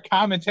like our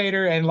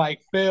commentator and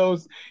like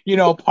Phil's,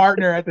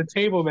 partner at the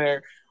table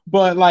there,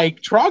 but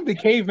like Trog the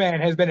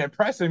Caveman has been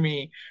impressing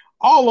me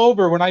all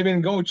over when I've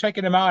been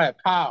checking him out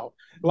at POW.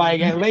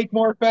 Like at Lake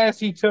Morfest,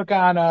 he took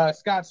on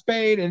Scott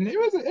Spade, and it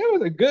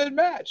was a good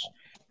match.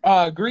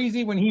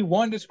 Greasy, when he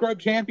won the Scrub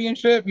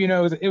Championship, it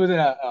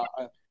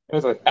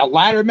was a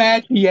ladder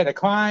match. He had to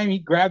climb. He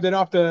grabbed it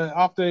off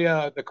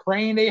the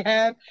crane they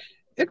had.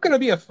 It's going to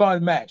be a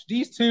fun match.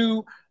 These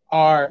two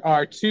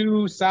are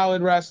two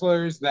solid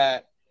wrestlers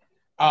that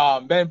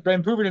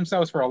been proving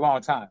themselves for a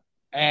long time.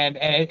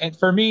 And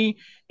for me,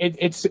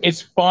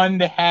 it's fun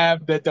to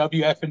have the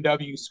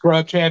WFNW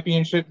Scrub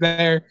Championship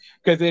there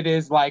because it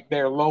is like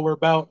their lower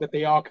belt that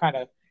they all kind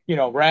of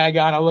rag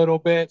on a little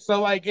bit. So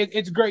like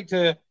it's great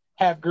to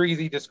have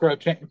Greasy the Scrub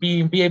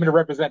be able to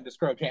represent the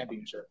Scrub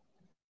Championship.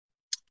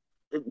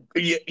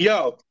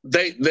 Yo,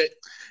 they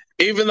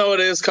even though it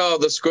is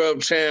called the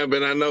Scrub Champ,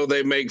 and I know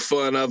they make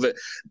fun of it,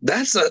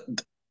 that's a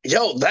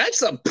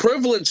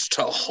privilege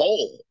to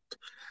hold.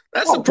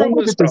 That's a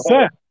privilege 100%. To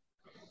hold.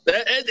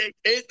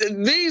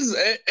 These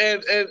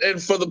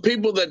and for the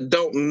people that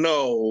don't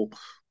know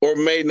or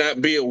may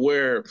not be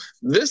aware,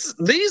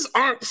 these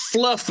aren't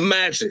fluff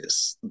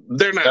matches.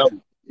 They're not.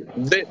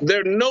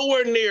 They're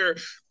nowhere near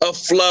a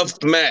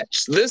fluff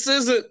match. This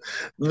isn't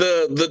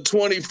the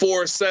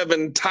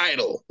 24/7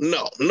 title.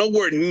 No,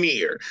 nowhere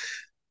near.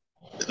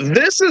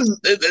 This is,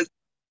 and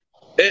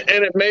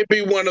it may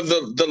be one of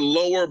the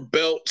lower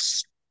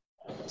belts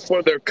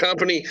for their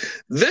company.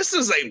 This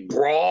is a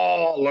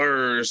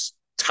brawler's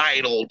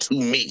title to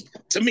me.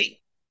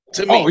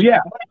 Oh yeah,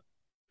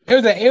 it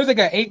was like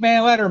an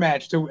 8-man ladder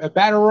match to a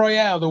battle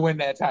royale to win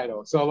that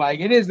title. So like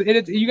it is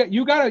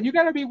you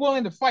gotta be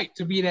willing to fight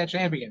to be that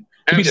champion,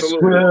 to be the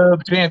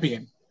Scrub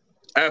champion.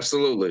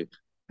 Absolutely.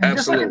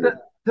 Just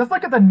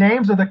look at the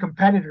names of the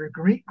competitor,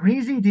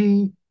 Greasy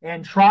D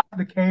and Trog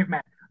the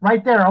Caveman.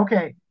 Right there,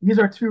 okay, these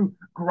are two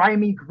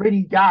grimy,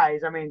 gritty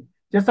guys. I mean,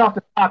 just off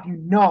the top, you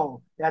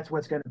know that's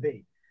what's going to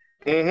be.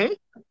 Mm-hmm.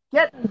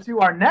 Getting to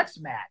our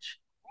next match,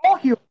 All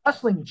Heel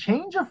Wrestling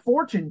Change of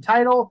Fortune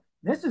title.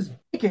 This is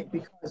vacant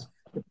because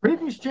the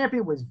previous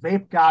champion was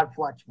Vape God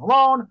Fletch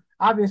Malone.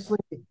 Obviously,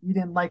 he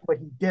didn't like what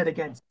he did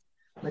against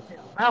Mateo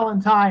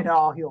Valentine at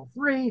All Heel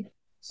 3.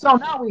 So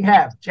now we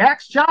have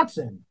Jax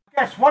Johnson.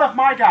 Yes, one of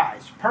my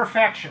guys,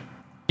 Perfection.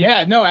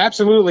 Yeah, no,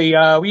 absolutely.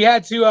 We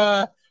had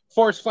to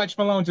force Fletch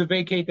Malone to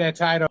vacate that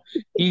title.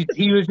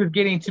 He was just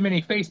getting too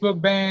many Facebook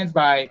bans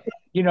by,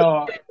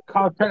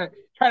 trying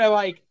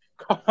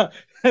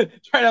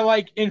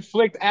to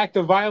inflict act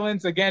of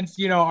violence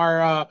against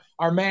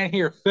our man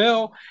here,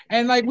 Phil,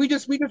 and we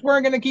just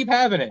weren't gonna keep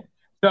having it.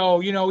 So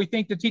we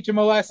think to teach him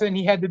a lesson,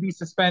 he had to be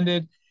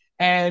suspended,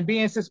 and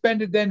being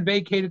suspended then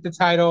vacated the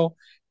title.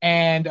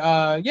 And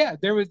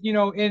there was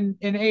in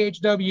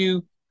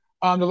AHW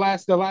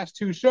the last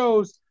two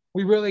shows,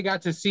 we really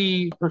got to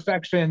see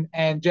Perfection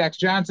and Jax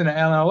Johnson at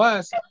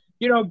LLS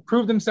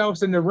prove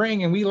themselves in the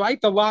ring, and we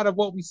liked a lot of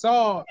what we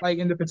saw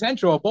in the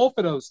potential of both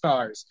of those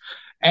stars,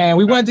 and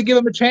we wanted to give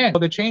them a chance.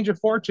 The Change of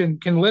Fortune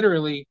can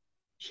literally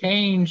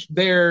change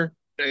their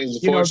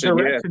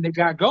direction they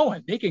got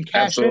going. They can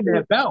cash in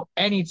that belt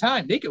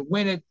anytime. They could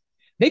win it.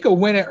 They could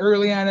win it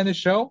early on in the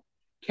show,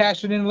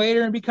 cash it in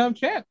later, and become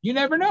champ. You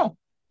never know.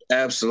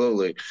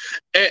 Absolutely.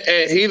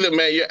 And Heathen,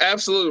 man, you're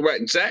absolutely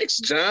right. Jax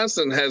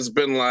Johnson has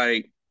been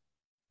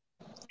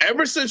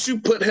ever since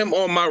you put him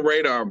on my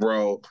radar,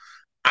 bro,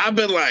 I've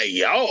been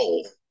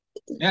yo.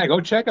 Yeah,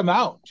 go check him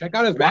out. Check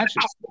out his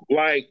matches.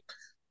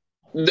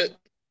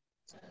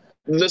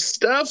 The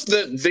stuff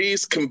that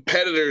these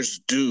competitors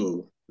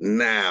do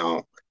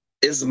now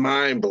is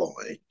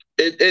mind-blowing.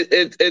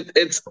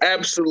 It's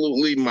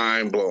absolutely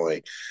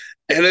mind-blowing.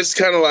 And it's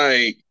kind of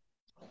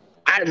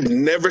I've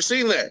never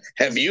seen that.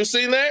 Have you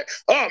seen that?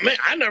 Oh, man,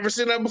 I've never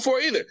seen that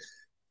before either.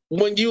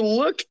 When you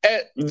look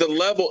at the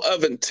level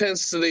of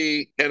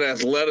intensity and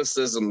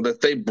athleticism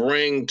that they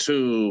bring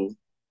to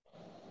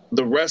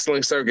the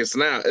wrestling circus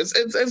now,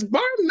 it's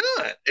bar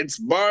none. It's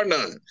bar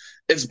none.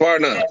 It's bar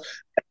none.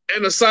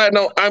 And a side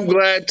note, I'm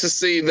glad to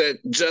see that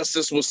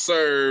justice was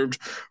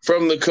served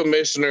from the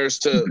commissioners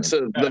to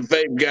the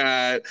Vape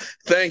God.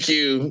 Thank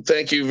you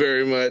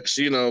very much.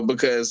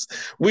 Because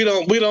we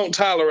don't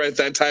tolerate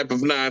that type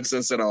of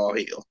nonsense at All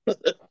Heel.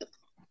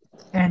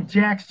 And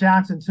Jax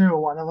Johnson too.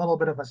 On a little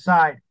bit of a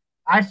side,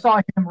 I saw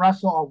him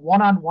wrestle a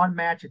one-on-one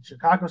match at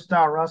Chicago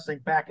Star Wrestling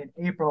back in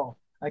April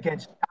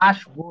against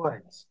Josh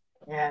Woods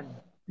and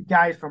the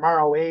guys from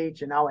ROH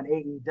and now in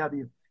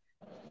AEW.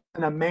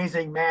 An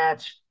amazing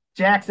match.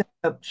 Jax ended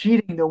up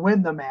cheating to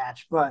win the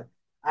match, but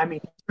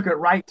he took it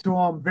right to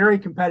him. Very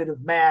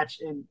competitive match,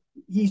 and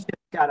he's just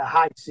got a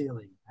high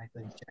ceiling, I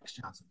think, Jax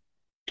Johnson.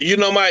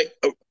 Mike,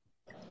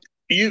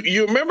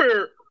 you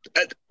remember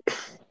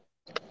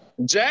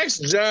Jax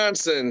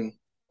Johnson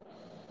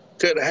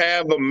could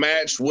have a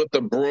match with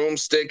a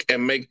broomstick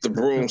and make the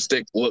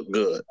broomstick look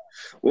good.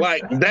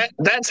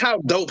 That's how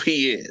dope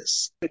he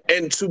is.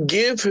 And to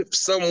give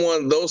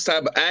someone those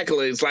type of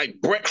accolades, like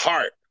Bret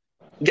Hart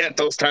got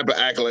those type of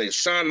accolades,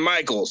 Shawn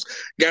Michaels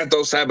got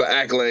those type of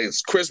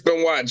accolades, Chris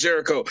Benoit,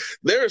 Jericho.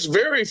 There's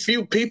very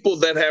few people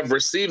that have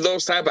received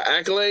those type of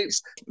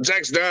accolades.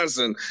 Jax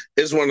Johnson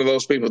is one of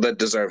those people that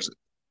deserves it.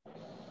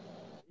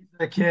 He's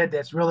a kid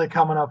that's really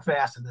coming up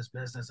fast in this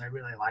business. I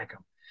really like him.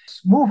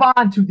 Let's move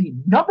on to the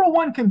number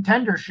one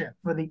contendership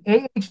for the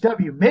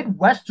AHW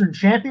Midwestern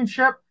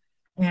Championship.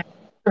 And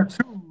they're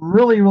two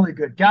really, really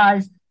good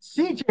guys.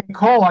 CJ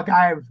Cole, a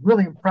guy I was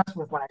really impressed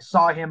with when I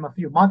saw him a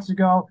few months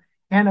ago,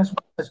 and as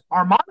well as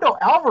Armando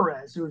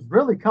Alvarez, who's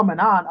really coming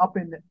on up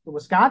in the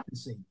Wisconsin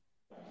scene.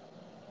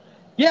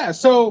 Yeah,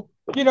 so,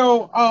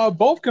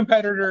 both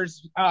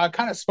competitors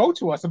kind of spoke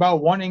to us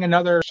about wanting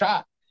another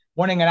shot,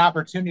 wanting an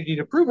opportunity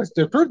to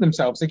prove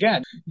themselves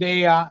again.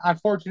 They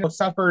unfortunately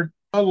suffered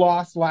a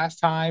loss last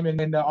time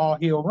in the All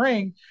Heel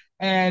ring,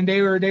 and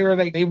they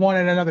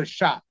wanted another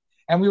shot.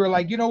 And we were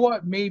like, you know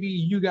what? Maybe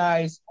you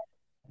guys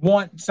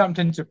want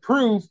something to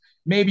prove.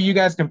 Maybe you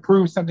guys can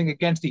prove something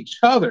against each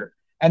other.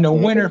 And the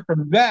winner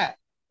from that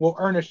will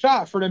earn a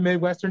shot for the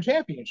Midwestern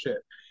Championship.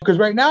 Because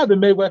right now, the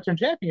Midwestern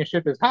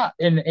Championship is hot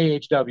in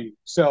AHW.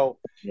 So,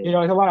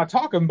 there's a lot of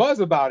talk and buzz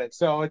about it.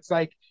 So it's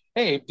hey,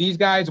 if these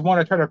guys want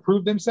to try to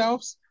prove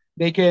themselves,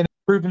 they can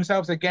prove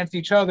themselves against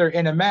each other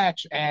in a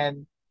match.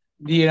 And,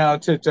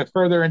 to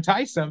further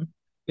entice them,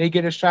 they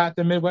get a shot at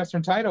the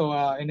Midwestern title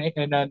in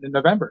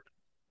November.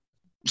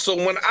 So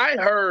when I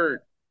heard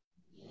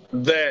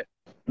that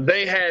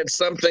they had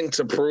something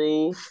to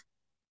prove,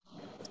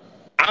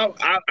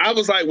 I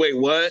was like, wait,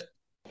 what?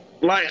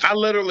 I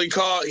literally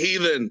called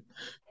Heathen.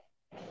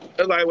 I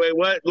was like, wait,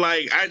 what?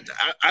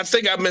 I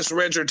think I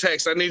misread your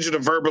text. I need you to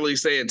verbally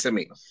say it to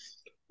me.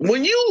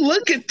 When you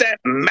look at that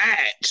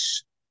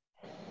match,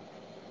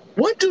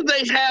 what do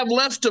they have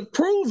left to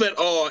prove at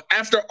all?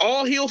 After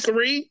All Heel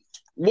 3,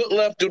 what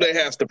left do they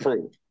have to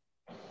prove?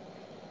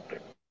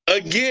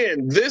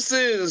 Again, this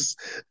is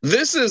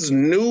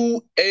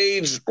new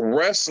age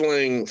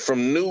wrestling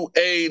from new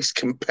age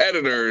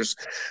competitors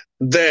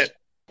that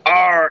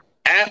are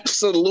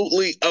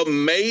absolutely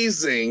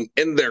amazing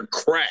in their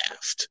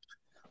craft.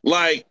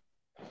 Like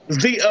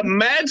the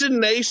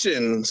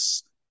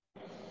imaginations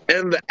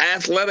and the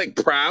athletic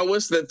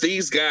prowess that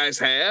these guys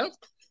have.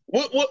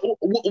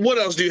 What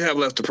else do you have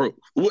left to prove?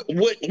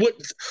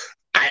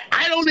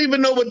 I don't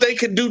even know what they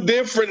could do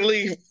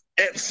differently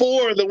at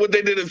 4 than what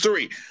they did at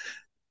 3.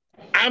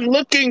 I'm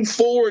looking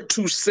forward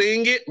to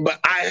seeing it, but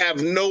I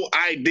have no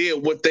idea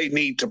what they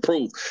need to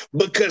prove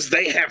because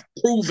they have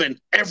proven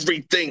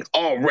everything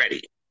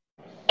already.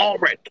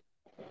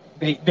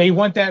 They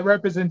want that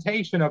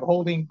representation of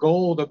holding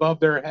gold above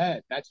their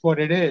head. That's what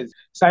it is.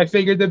 So I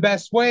figured the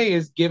best way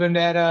is give them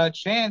that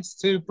chance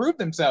to prove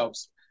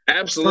themselves.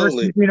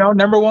 Absolutely. First,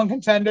 number 1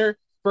 contender,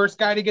 first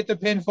guy to get the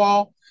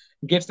pinfall,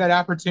 gets that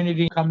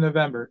opportunity come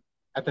November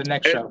at the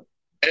next show.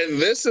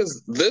 And this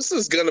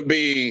is going to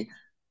be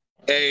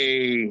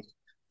a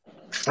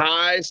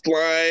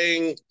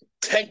high-flying,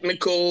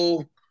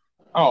 technical,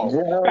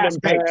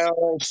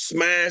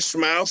 smash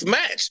mouth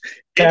match.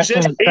 It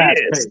just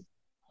is.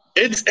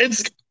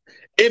 It's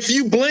if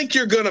you blink,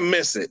 you're gonna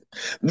miss it.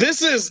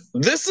 This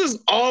is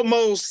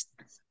almost,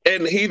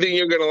 and Heathen,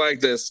 you're gonna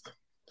like this.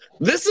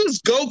 This is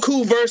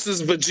Goku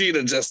versus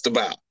Vegeta, just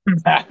about.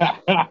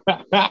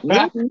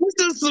 This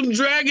is some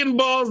Dragon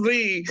Ball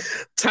Z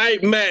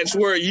type match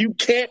where you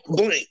can't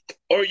blink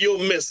or you'll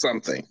miss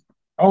something.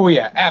 Oh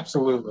yeah,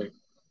 absolutely.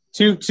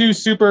 Two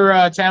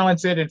super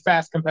talented and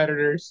fast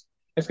competitors.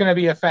 It's going to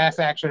be a fast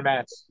action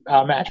match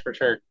for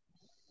sure.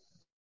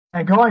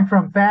 And going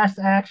from fast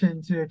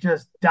action to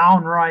just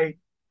downright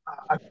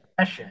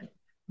aggression,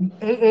 the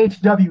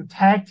AHW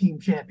Tag Team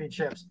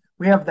Championships,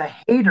 we have the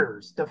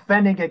Haters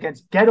defending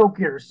against Ghetto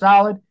Gear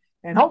Solid,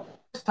 and hopefully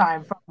this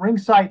time from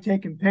ringside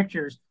taking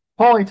pictures,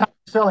 Paulie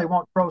Tomaselli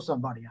won't throw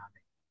somebody on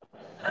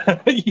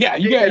me. You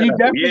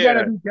definitely got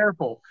to be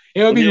careful.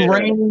 It'll be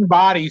raining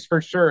bodies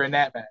for sure in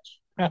that match.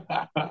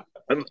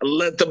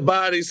 Let the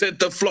bodies hit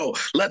the floor.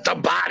 Let the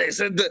bodies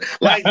hit the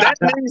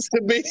that needs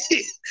to be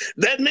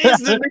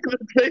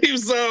the theme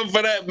song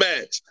for that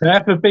match.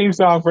 That's the theme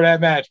song for that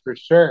match for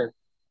sure.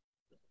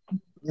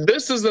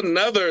 This is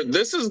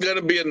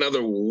gonna be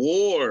another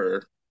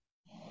war.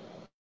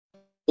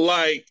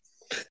 Like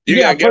you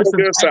gotta put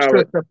some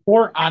extra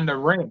support on the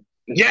ring.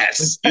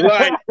 Yes.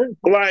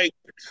 like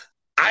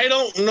I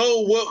don't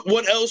know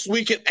what else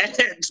we can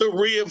add to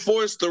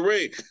reinforce the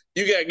ring.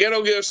 You got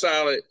Ghetto Gear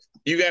Solid.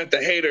 You got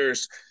the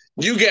Haters.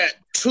 You got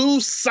 2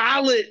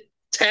 solid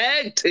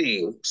tag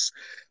teams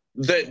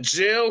that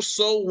gel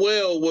so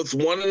well with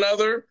one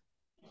another.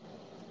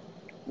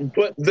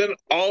 But then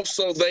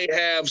also they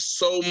got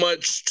so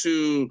much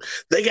in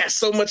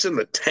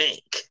the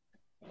tank.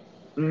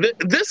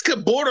 This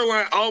could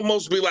borderline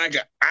almost be like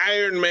an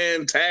Iron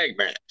Man tag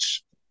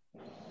match.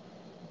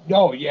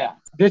 Oh yeah.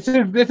 This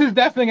is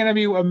definitely going to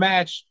be a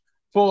match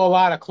full of a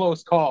lot of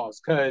close calls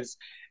because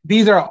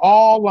these are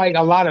all like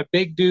a lot of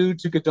big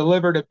dudes who could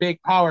deliver the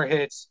big power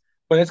hits,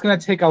 but it's going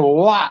to take a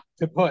lot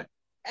to put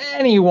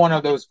any one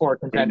of those 4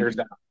 contenders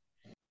down.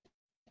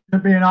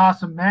 It'll be an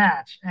awesome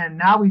match. And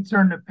now we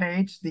turn the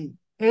page, the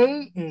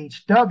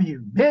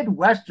AHW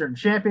Midwestern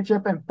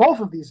Championship, and both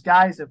of these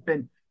guys have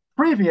been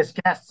previous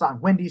guests on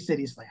Windy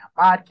City Slam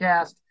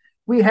podcast.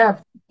 We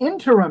have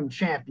interim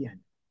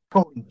champion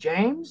Cody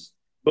James.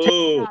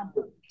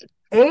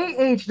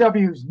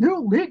 AHW's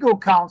new legal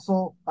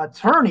counsel,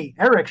 attorney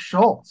Eric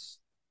Schultz.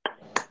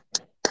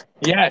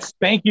 Yes,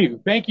 thank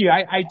you.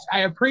 I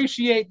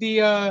appreciate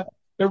the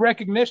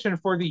recognition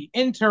for the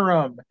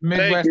interim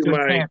Midwestern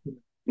champion.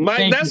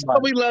 Mike, that's why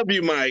we love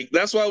you, Mike.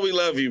 That's why we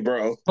love you,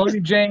 bro. Cody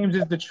James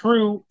is the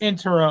true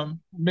interim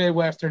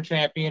Midwestern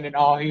champion in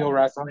All Heel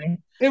Wrestling.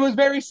 It was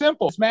very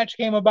simple. This match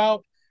came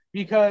about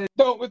because,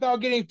 without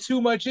getting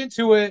too much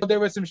into it, there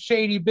was some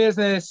shady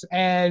business,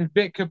 and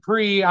Vic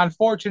Capri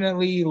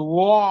unfortunately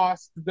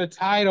lost the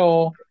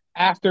title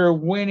after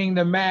winning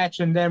the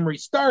match and then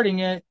restarting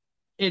it.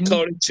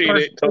 Cody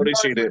cheated. He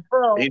cheated.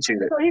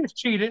 So he was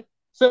cheated.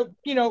 So,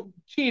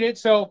 cheated.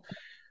 So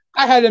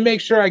I had to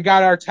make sure I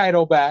got our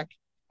title back.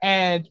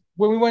 And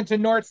when we went to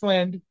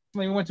Northland,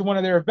 when we went to one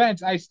of their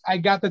events, I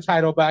got the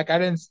title back. I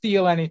didn't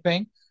steal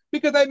anything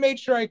because I made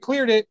sure I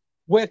cleared it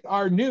with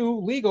our new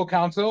legal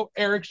counsel,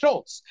 Eric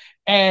Schultz.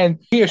 And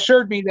he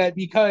assured me that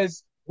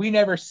because we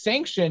never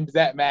sanctioned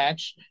that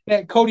match,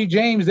 that Cody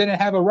James didn't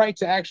have a right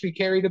to actually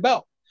carry the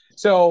belt.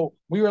 So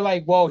we were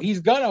like, well, he's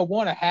going to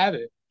want to have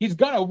it. He's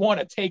going to want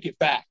to take it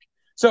back.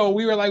 So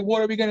we were like,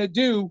 what are we going to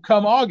do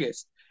come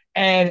August?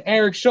 And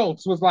Eric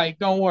Schultz was like,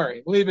 don't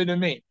worry, leave it to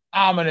me.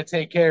 I'm going to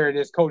take care of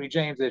this Cody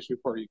James issue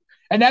for you.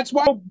 And that's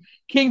why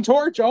King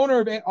Torch,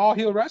 owner of All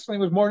Heel Wrestling,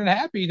 was more than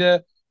happy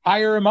to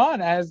hire him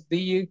on as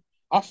the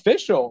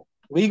official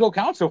legal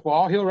counsel for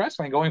All Heel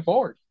Wrestling going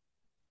forward.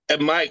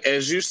 And Mike,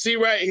 as you see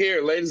right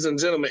here, ladies and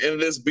gentlemen, in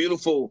this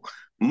beautiful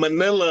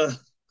manila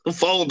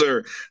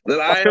folder that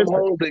I am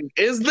holding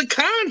is the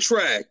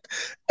contract,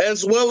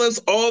 as well as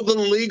all the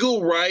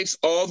legal rights,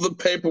 all the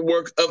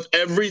paperwork of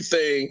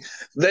everything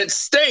that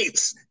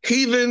states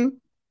Heathen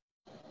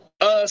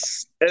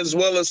us, as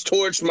well as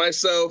Torch,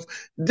 myself,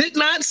 did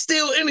not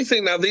steal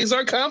anything. Now, these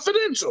are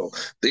confidential.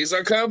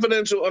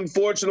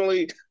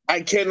 Unfortunately,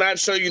 I cannot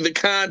show you the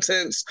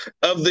contents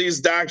of these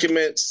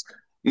documents,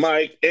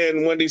 Mike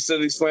and Windy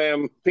City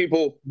Slam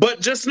people, but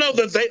just know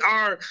that they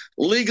are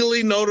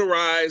legally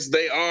notarized.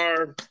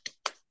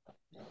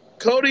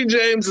 Cody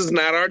James is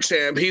not our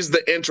champ. He's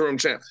the interim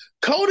champ.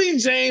 Cody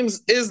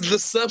James is the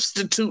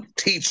substitute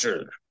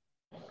teacher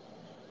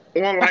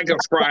on like a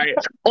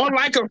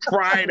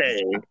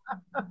Friday.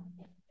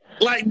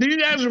 Like, do you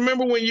guys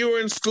remember when you were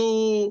in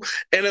school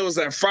and it was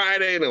that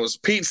Friday and it was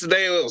pizza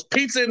day, it was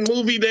pizza and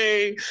movie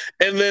day,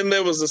 and then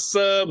there was a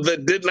sub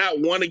that did not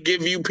want to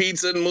give you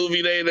pizza and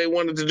movie day. They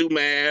wanted to do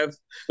math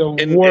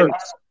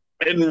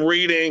and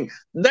reading.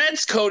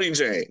 That's Cody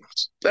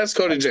James.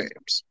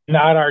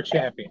 Not our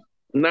champion.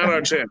 Not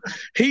our champ.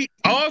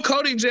 All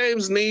Cody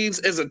James needs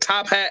is a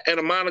top hat and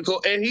a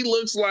monocle, and he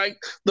looks like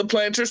the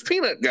Planters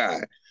peanut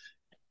guy.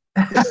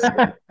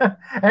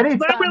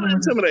 Anytime really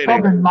intimidating.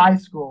 Sub in my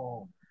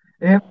school,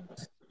 it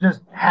was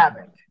just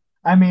havoc.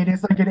 I mean,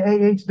 it's like an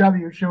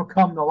AHW show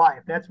come to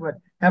life. That's what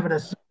having a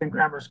sub in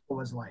grammar school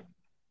was like.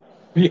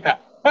 Yeah.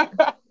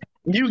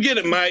 You get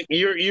it, Mike.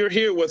 You're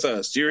here with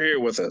us.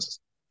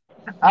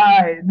 All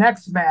right,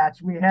 next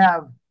match we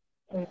have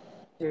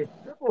a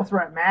triple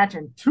threat match,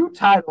 and 2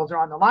 titles are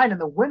on the line,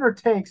 and the winner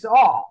takes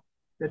all: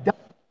 the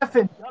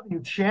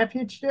FNW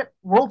Championship,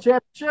 World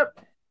Championship,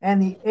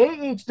 and the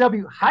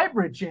AHW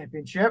Hybrid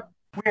Championship.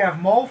 We have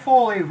Mo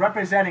Foley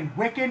representing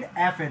Wicked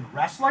Effin'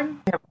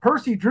 Wrestling. We have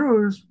Percy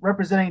Drews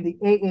representing the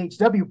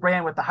AHW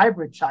brand with the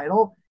Hybrid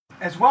title,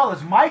 as well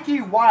as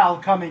Mikey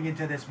Wild coming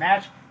into this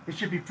match. It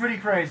should be pretty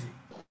crazy.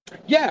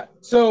 Yeah.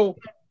 So,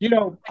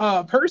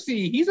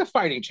 Percy, he's a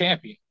fighting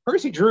champion.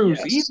 Percy Drews,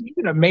 yes. he's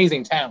an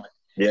amazing talent.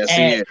 Yes,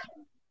 and he is.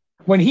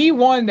 When he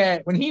won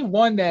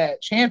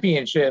that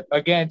championship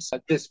against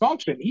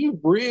Dysfunction, he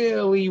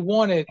really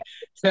wanted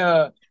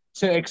to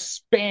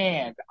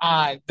expand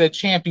on the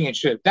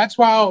championship. That's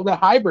why the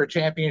Hybrid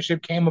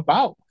Championship came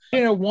about. He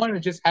didn't want to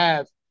just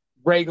have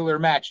regular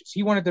matches.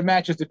 He wanted the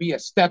matches to be a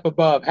step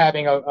above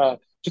having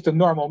just a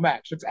normal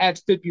match. Let's add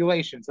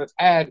stipulations. Let's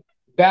add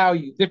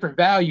different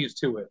values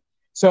to it.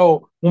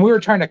 So when we were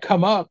trying to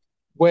come up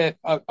with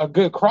a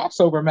good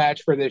crossover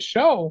match for this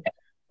show,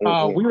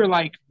 we were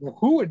like,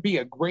 who would be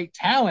a great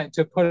talent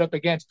to put up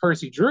against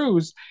Percy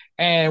Drews?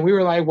 And we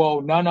were like,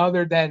 well, none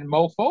other than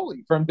Mo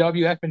Foley from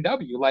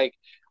WFNW. Like,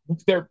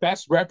 their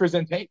best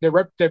representative.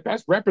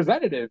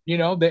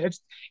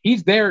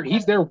 He's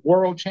their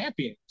world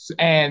champions,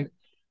 and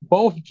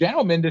both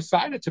gentlemen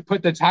decided to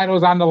put the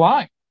titles on the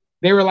line.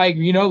 They were like,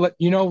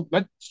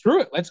 let's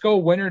screw it. Let's go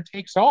winner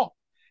takes all.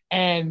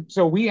 And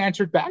so we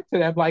answered back to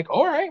them like,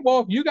 all right,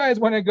 well, if you guys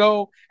want to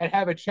go and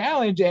have a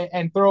challenge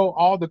and throw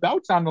all the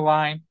belts on the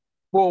line,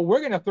 well, we're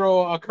going to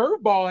throw a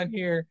curveball in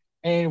here.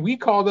 And we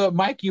called up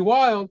Mikey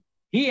Wild.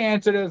 He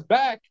answered us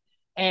back,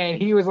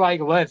 and he was like,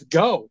 let's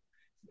go.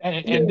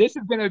 And this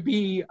is going to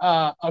be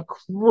a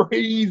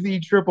crazy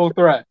triple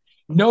threat.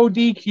 No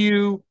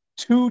DQ,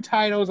 2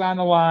 titles on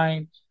the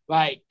line.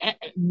 Like,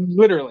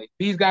 literally,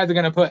 these guys are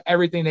going to put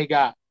everything they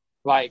got,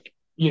 like,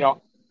 in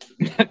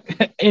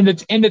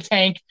the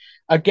tank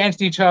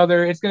against each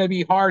other. It's going to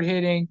be hard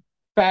hitting,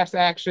 fast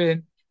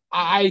action.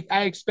 I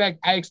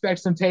expect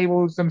some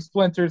tables, some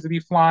splinters to be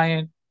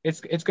flying.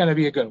 It's going to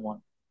be a good one.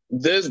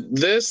 This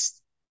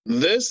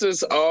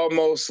is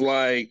almost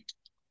like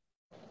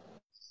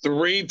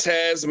 3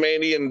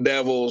 Tasmanian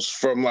Devils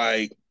from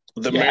like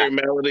the Merry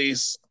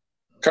Melodies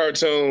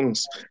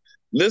cartoons.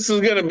 This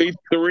is going to be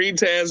 3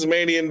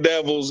 Tasmanian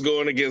Devils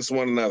going against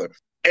one another.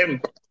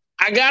 And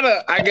I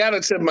gotta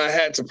tip my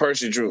hat to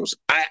Percy Drews.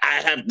 I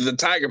have the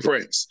Tiger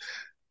Prince.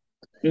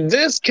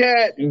 This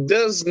cat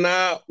does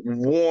not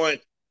want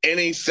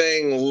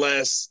anything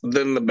less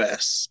than the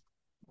best.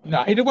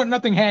 No, he didn't want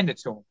nothing handed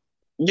to him.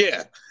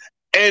 Yeah.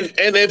 And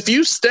if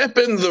you step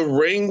in the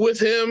ring with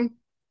him,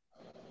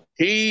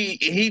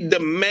 he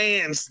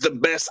demands the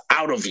best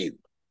out of you.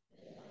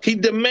 He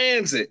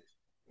demands it.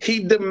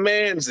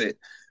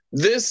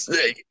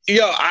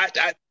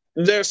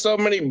 There's so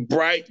many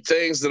bright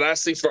things that I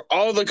see for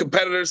all the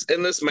competitors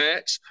in this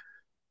match.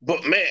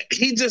 But, man,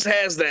 he just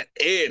has that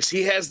edge.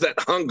 He has that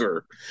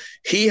hunger.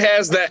 He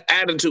has that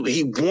attitude.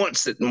 He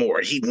wants it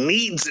more. He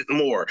needs it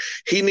more.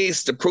 He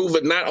needs to prove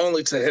it not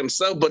only to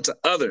himself but to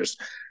others.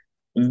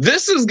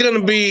 This is going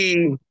to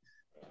be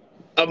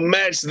a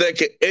match that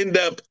could end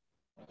up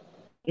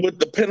with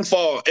the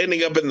pinfall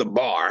ending up in the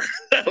bar.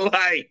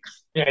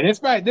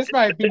 This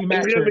might be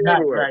match or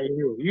not right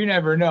here. You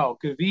never know,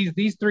 because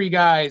these 3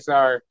 guys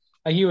are,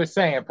 like you were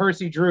saying,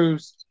 Percy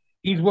Drews.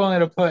 He's willing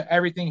to put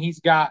everything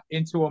he's got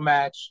into a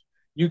match.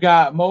 You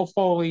got Mo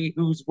Foley,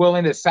 who's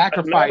willing to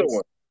sacrifice.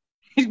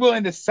 He's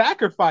willing to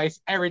sacrifice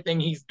everything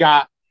he's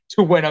got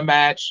to win a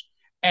match.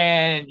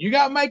 And you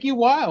got Mikey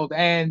Wild,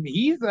 and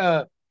he's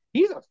a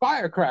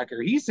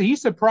firecracker.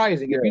 He's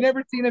surprising. Yeah. If you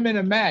never seen him in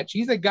a match,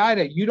 he's a guy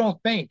that you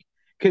don't think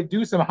could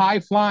do some high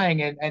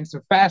flying and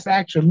some fast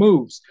action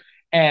moves.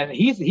 And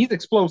he's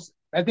explosive.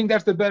 I think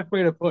that's the best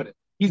way to put it.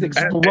 He's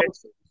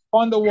explosive.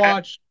 fun to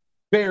watch,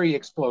 very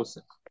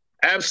explosive.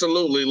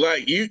 Absolutely.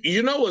 Like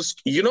you know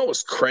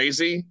what's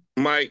crazy,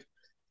 Mike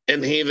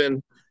and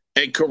Heathen,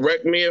 and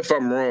correct me if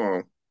I'm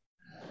wrong.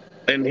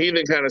 And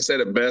Heathen kind of said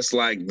it best,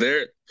 like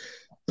they're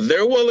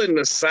willing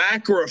to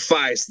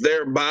sacrifice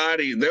their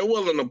body. They're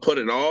willing to put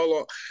it all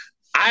on.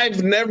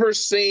 I've never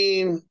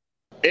seen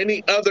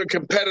any other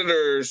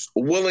competitors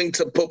willing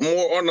to put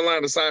more on the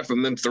line aside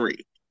from them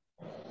three.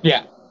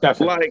 Yeah,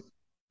 definitely.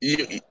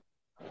 Like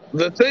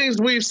the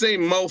things we've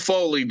seen Mo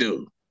Foley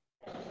do.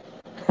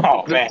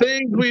 Oh, man. The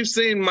things we've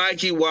seen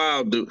Mikey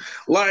Wild do.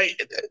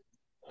 Like,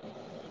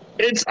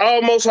 it's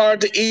almost hard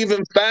to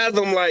even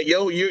fathom, like,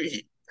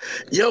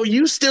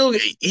 you still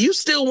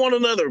want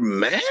another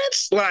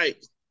match?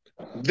 Like,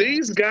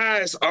 these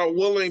guys are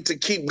willing to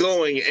keep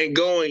going and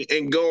going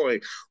and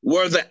going.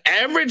 Where the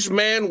average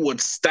man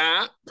would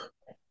stop,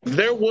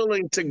 they're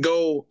willing to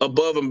go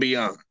above and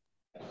beyond.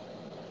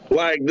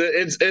 Like,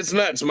 it's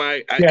nuts,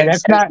 Mike. Yeah,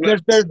 that's not.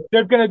 There's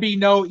going to be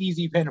no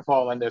easy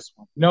pinfall in this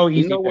one. No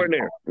easy. Nowhere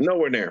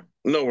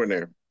pinfall.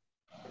 near.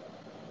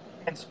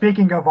 And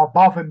speaking of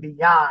above and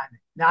beyond,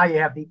 now you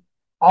have the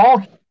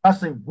All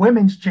Wrestling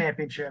Women's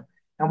Championship,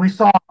 and we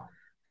saw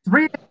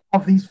 3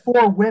 of these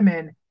 4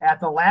 women at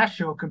the last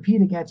show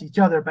compete against each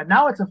other. But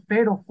now it's a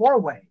fatal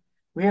 4-way.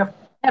 We have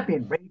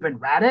champion Raven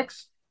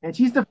Radix, and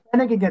she's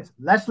defending against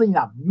Leslie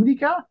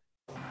Namunica,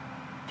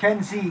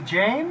 Kenzie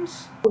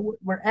James.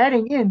 We're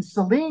adding in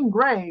Celine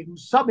Gray,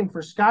 who's subbing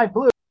for Sky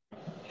Blue.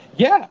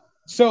 Yeah.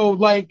 So,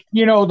 like,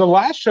 the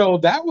last show,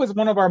 that was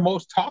one of our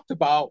most talked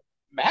about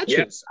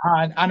matches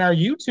on our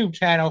YouTube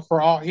channel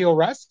for All Heel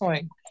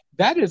Wrestling.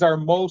 That is our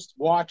most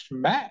watched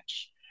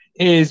match,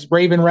 is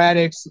Raven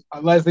Radix,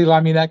 Leslie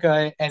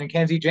Lamineka, and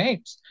Kenzie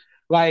James.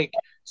 Like,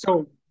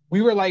 so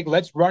we were like,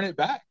 let's run it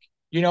back.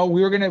 We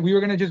were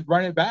gonna just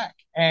run it back.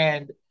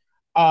 And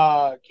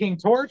King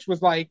Torch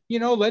was like,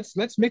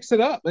 let's mix it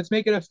up. Let's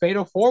make it a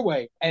fatal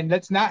 4-way, and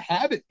let's not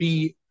have it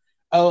be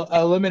a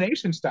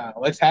elimination style.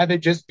 Let's have it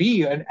just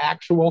be an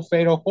actual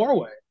fatal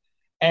 4-way.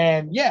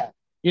 And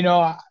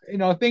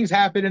things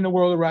happen in the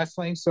world of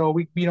wrestling, so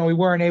we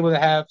weren't able to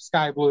have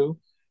Sky Blue,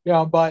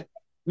 but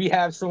we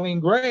have Celine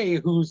Gray,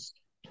 who's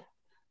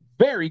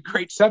very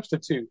great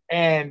substitute,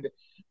 and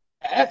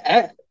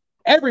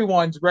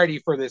everyone's ready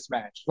for this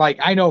match. Like,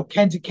 I know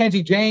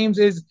Kenzie James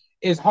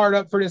is hard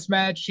up for this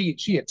match.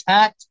 She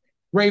attacked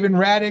Raven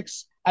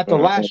Radix at the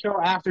last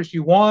show after she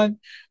won.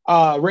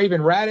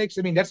 Raven Radix,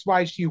 I mean, that's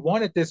why she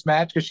wanted this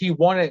match, because she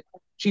wanted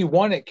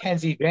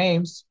Kenzie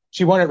James.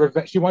 She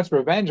wants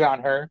revenge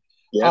on her.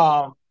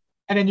 Yep.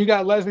 And then you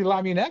got Leslie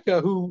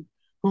Lamineka, who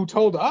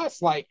told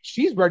us, like,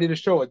 she's ready to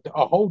show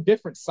a whole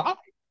different side.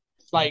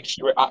 Like,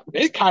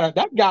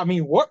 that got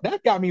me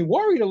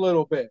worried a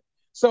little bit.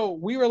 So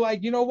we were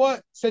like, you know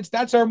what? Since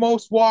that's our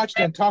most watched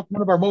and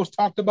one of our most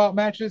talked about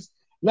matches,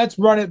 let's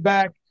run it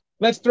back.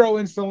 Let's throw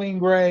in Celine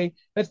Gray.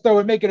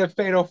 Make it a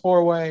fatal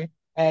 4-way.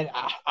 And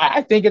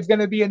I think it's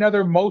going to be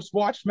another most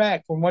watched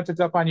match from once it's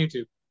up on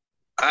YouTube.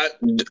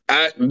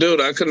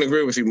 Dude, I couldn't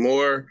agree with you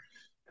more.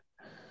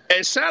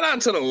 And shout out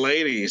to the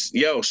ladies.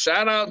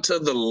 Shout out to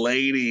the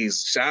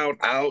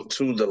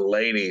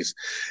ladies.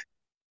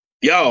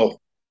 Yo,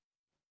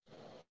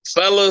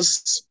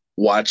 fellas,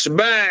 watch your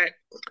back.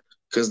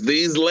 Because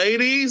these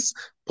ladies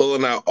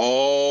pulling out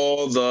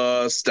all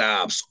the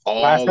stops.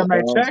 Last time I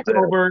checked,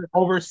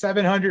 over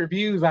 700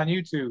 views on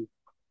YouTube.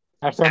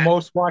 That's our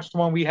most watched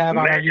one we have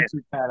on our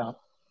YouTube channel.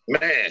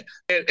 Man,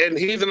 and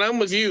Heathen, I'm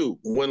with you.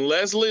 When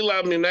Leslie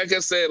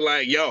Lamineka said,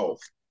 like,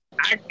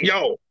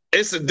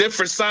 it's a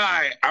different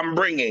side I'm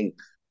bringing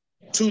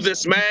to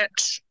this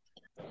match.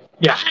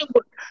 Yeah,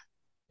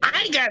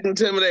 I got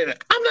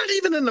intimidated. I'm not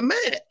even in the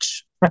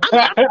match.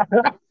 I'm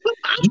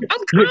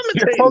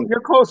commentating. You're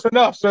close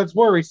enough, so it's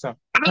worrisome.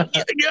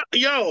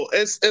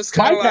 It's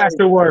kind of like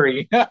to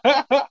worry. And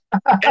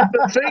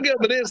the thing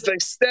of it is, they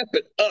step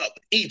it up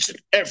each and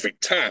every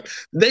time.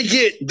 They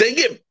get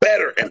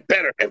better and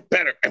better and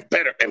better and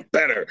better and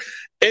better.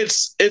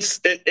 It's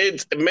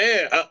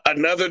man,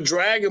 another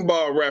Dragon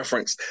Ball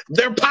reference.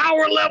 Their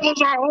power levels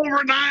are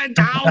over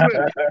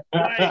 9,000.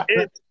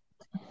 Like,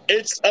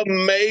 it's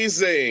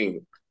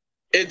amazing.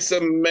 It's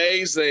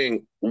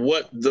amazing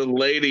what the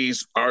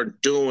ladies are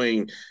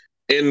doing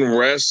in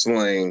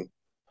wrestling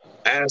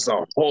as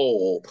a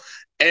whole.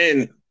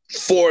 And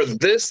for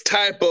this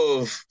type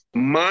of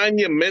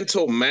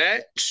monumental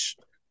match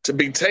to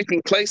be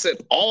taking place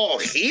at All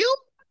Heel?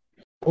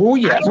 Oh,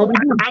 yeah.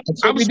 I'm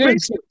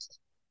speechless.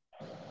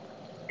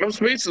 I'm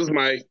speechless,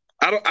 Mike.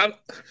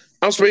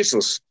 I'm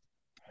speechless.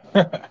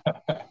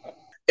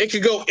 It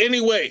could go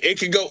any way.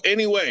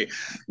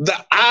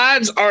 The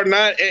odds are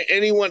not in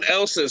anyone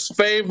else's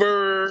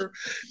favor.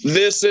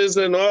 This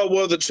isn't,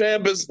 the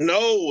champ is.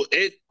 No,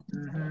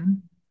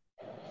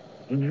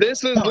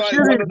 this is like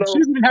one of those. She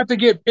doesn't have to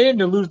get pinned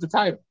to lose the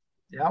title.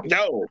 Yep.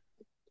 No,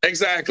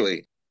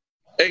 exactly.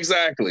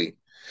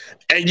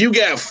 And you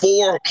got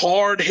 4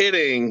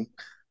 hard-hitting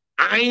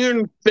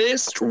Iron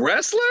Fist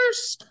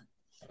wrestlers?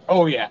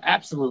 Oh, yeah,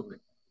 absolutely.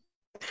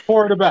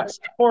 4 of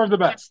the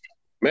best.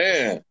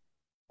 Man.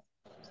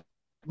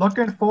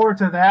 Looking forward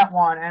to that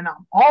one. And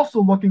I'm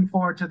also looking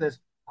forward to this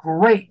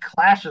great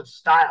clash of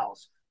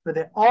styles for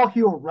the All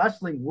Heel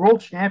Wrestling World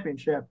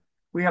Championship.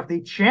 We have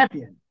the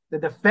champion, the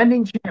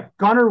defending champ,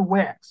 Gunnar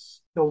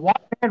Wicks, the One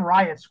Man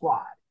Riot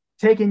Squad,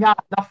 taking on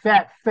the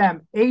Fat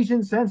Femme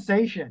Asian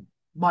sensation,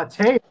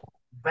 Mateo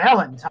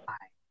Valentine.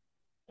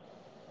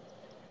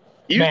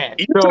 You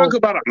talk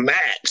about a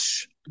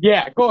match.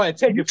 Yeah, go ahead.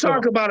 You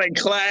talk about a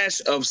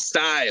clash of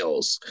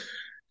styles.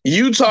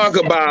 You talk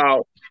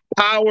about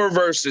power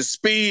versus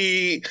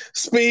speed,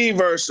 speed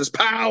versus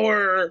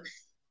power.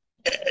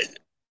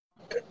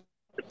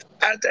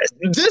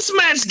 This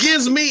match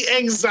gives me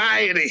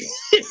anxiety.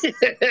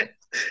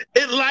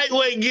 It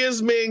lightweight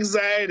gives me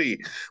anxiety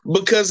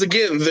because,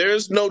 again,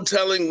 there's no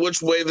telling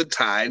which way the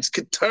tides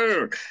could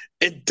turn.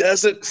 It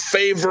doesn't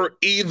favor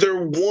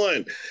either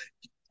one.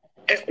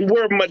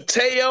 Where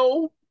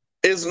Mateo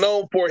is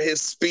known for his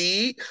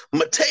speed,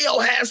 Mateo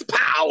has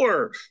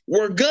power.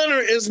 Where Gunnar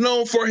is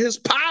known for his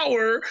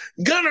power,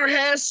 Gunnar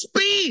has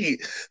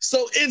speed.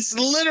 So it's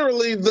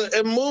literally the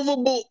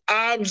immovable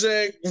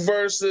object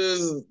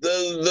versus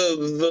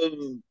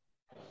the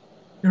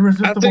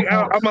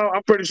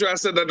I'm pretty sure I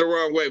said that the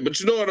wrong way, but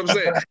you know what I'm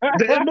saying.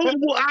 The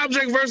immovable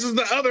object versus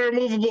the other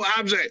immovable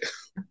object.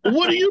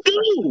 What do you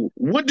do?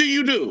 What do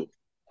you do?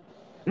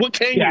 What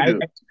can you do?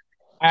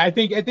 I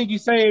think you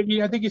say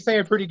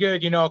it pretty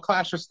good. A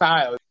clash of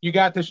styles. You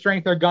got the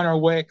strength of Gunnar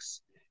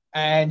Wicks,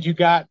 and you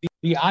got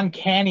the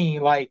uncanny,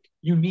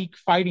 unique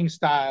fighting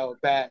style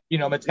that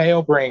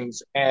Mateo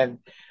brings. And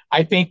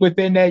I think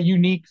within that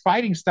unique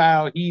fighting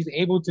style, he's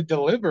able to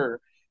deliver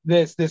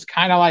this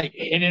kind of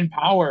hidden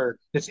power,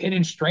 this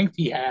hidden strength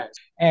he has,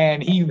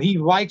 and he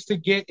likes to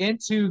get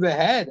into the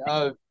head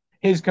of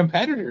his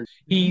competitors.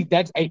 He's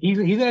going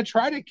to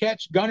try to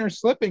catch Gunnar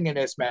slipping in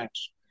this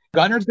match.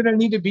 Gunnar's going to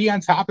need to be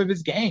on top of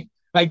his game.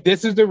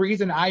 This is the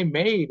reason I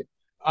made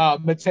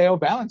Mateo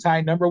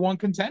Valentine number one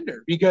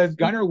contender, because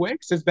Gunnar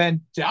Wicks has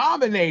been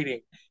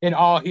dominating in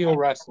All Heel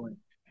Wrestling,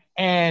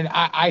 and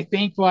I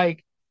think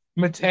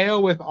Mateo,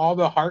 with all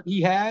the heart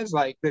he has,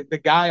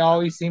 the guy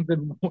always seems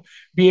to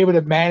be able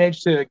to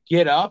manage to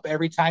get up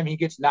every time he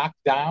gets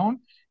knocked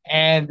down,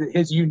 and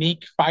his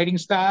unique fighting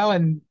style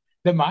and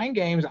the mind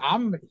games.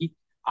 I'm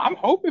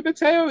hoping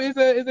Mateo is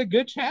a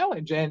good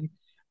challenge, and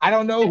I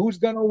don't know who's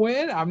gonna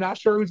win. I'm not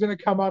sure who's gonna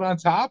come out on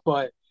top,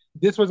 but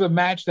this was a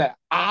match that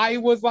I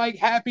was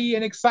happy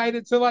and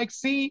excited to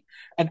see,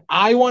 and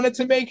I wanted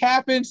to make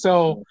happen.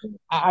 So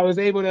I was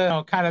able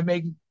to kind of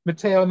make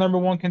Mateo number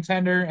one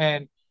contender,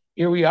 and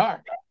here we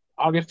are,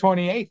 August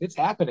 28th. It's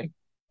happening.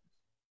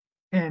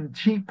 And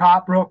cheap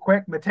pop real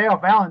quick, Mateo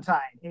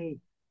Valentine, a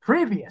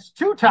previous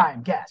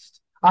two-time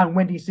guest on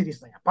Windy City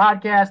Slam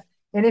podcast.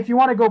 And if you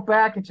want to go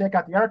back and check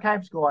out the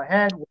archives, go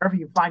ahead, wherever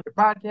you find your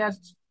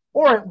podcasts,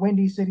 or at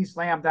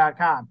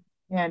windycityslam.com.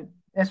 And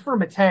as for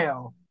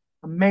Mateo,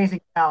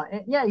 amazing talent.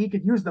 And yeah, he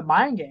could use the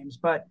mind games,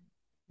 but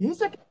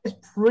he's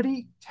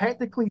pretty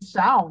technically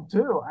sound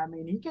too. I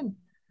mean,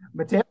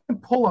 Mateo can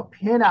pull a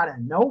pin out of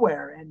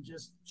nowhere and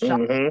just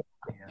shut it.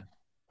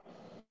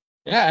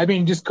 Yeah, I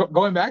mean, just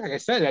going back, like I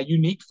said, that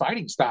unique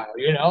fighting style.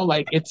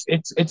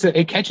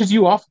 It catches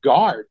you off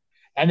guard,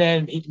 and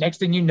then next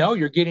thing you know,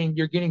 you're getting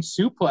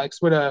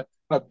suplexed with a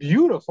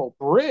beautiful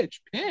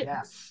bridge pin.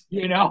 Yes.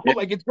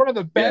 It's one of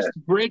the best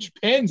bridge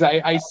pins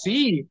I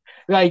see.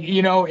 In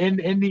the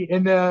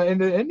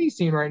indie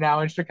scene right now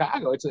in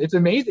Chicago. It's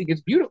amazing.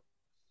 It's beautiful.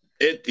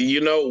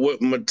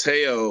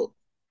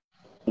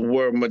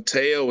 Where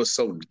Mateo is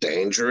so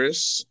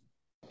dangerous,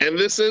 and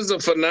this is a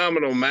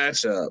phenomenal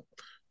matchup,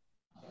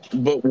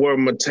 but where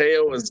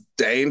Mateo is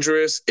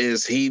dangerous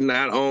is he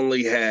not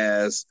only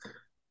has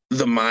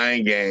the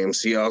mind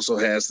games, he also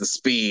has the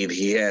speed,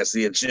 he has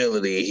the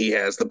agility, he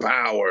has the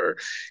power,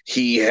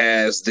 he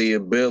has the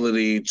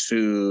ability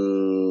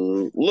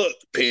to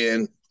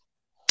pin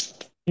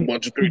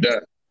 1, 2, 3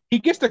 done. He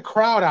gets the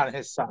crowd on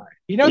his side.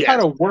 He knows how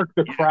to work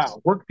the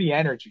crowd, work the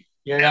energy.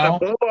 And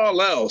above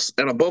all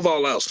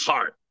else,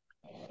 heart.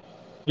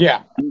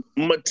 Yeah.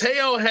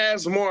 Mateo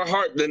has more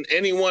heart than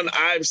anyone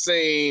I've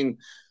seen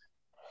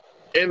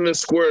in the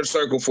squared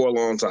circle for a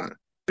long time.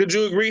 Could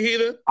you agree,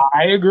 Heather?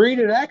 I agree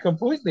to that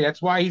completely.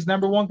 That's why he's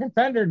number one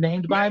contender,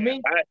 named by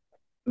me.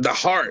 The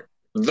heart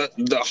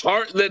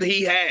that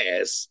he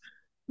has,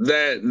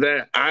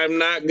 that I'm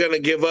not gonna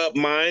give up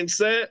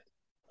mindset.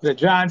 The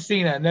John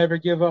Cena, never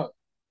give up.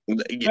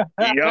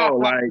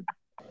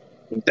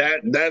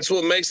 That's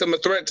what makes him a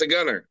threat to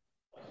Gunnar.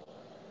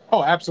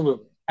 Oh,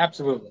 absolutely.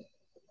 Absolutely.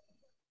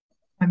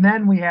 And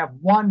then we have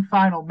one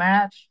final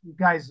match. You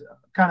guys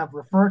kind of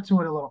referred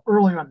to it a little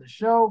earlier on the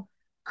show.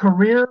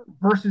 Career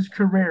versus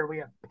career. We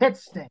have Pit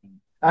Sting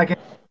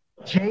against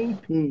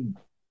JP.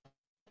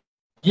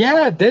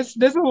 Yeah, there's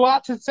a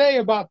lot to say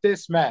about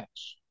this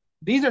match.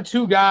 These are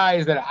two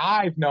guys that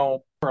I've known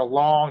for a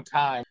long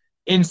time,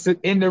 in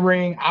the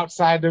ring,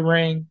 outside the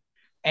ring,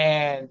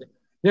 and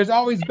there's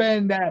always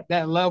been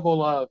that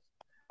level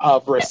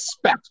of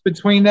respect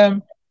between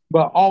them,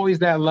 but always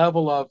that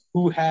level of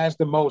who has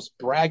the most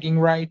bragging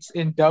rights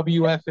in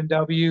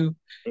WF&W.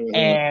 Mm-hmm.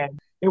 And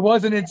it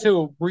wasn't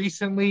until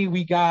recently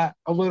we got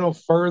a little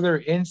further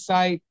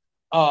insight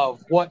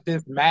of what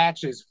this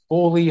match is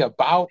fully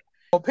about.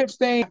 Well, Pitch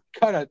Stane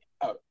cut an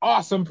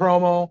awesome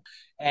promo,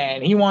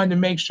 and he wanted to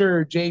make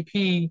sure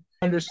JP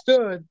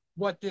understood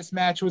what this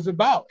match was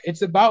about.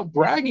 It's about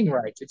bragging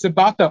rights. It's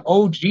about the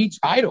OG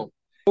title,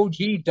 OG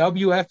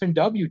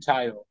WF&W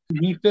title.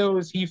 He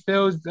feels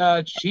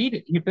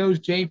cheated. He feels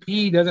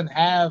JP doesn't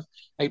have,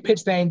 like Pitch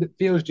Stane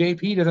feels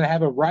JP doesn't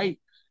have a right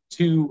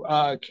to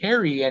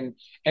carry and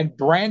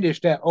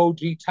brandish that OG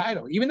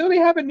title. Even though they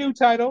have a new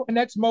title, and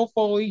that's Mo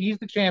Foley, he's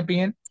the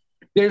champion.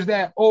 There's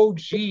that OG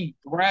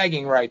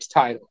bragging rights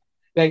title.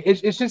 Like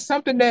it's just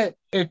something that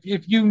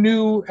if you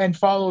knew and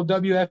followed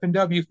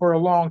WF&W for a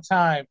long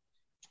time,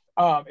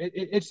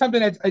 it's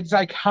something that's it's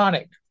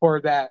iconic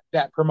for that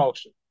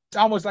promotion. It's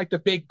almost like the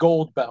big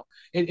gold belt.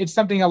 It's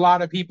something a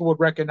lot of people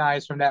would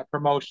recognize from that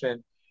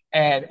promotion,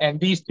 and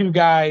these two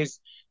guys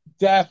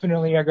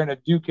definitely are going to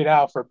duke it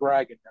out for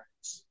bragging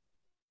rights.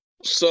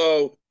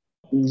 So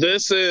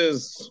this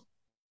is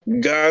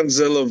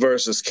Godzilla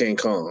versus King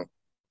Kong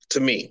to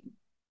me.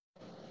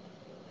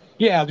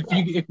 Yeah,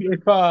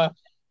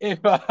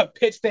 if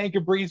Pitch Stane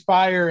could breathe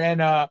fire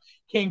and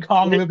King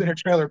Kong lived in a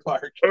trailer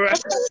park.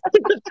 Right.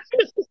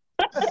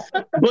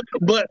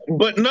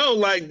 but no,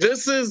 like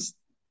this is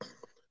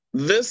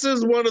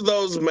one of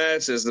those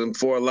matches, and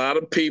for a lot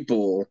of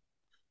people,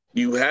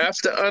 you have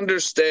to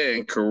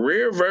understand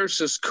career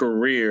versus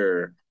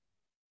career.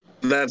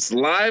 That's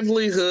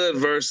livelihood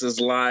versus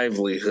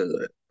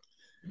livelihood.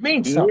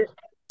 Means so.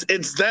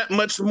 It's that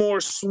much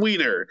more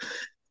sweeter.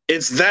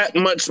 It's that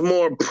much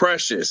more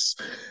precious.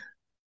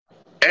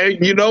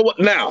 And you know what?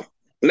 Now,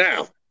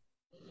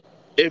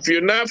 if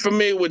you're not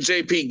familiar with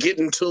JP, get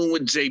in tune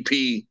with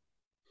JP.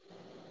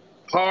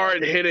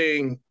 Hard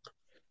hitting.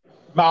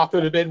 Mouth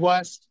of the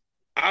Midwest.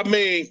 I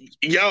mean,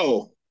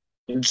 yo,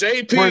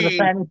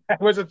 JP.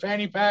 Where's the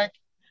fanny pack?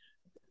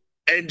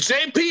 And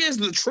JP is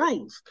the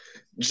truth.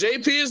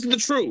 JP is the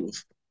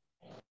truth.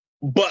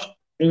 But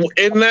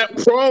in that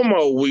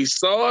promo, we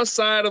saw a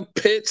side of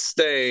Pitch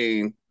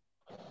Stane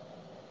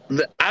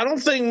that I don't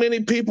think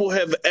many people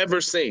have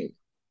ever seen.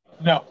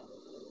 No.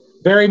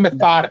 Very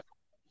methodical.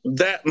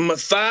 That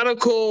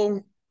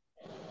methodical,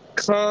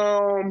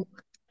 calm,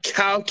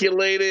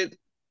 calculated,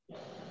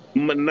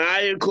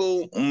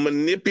 maniacal,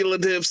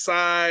 manipulative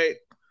side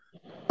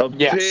of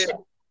Pitt.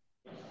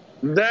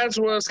 That's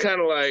where it's kind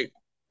of like,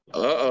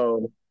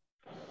 uh-oh.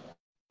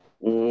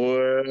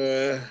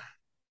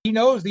 He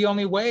knows the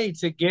only way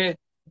to get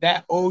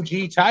that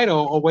OG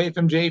title away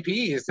from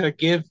JP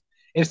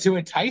is to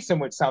entice him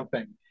with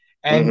something.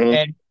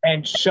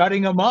 And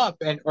shutting him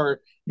up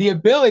or the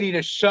ability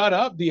to shut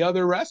up the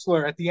other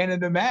wrestler at the end of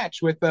the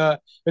match with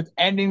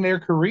ending their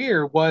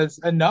career was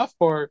enough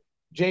for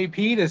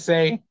JP to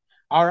say,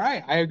 all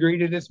right, I agree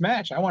to this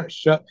match. I want to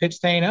shut Pitch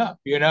Stane up,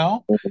 you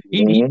know?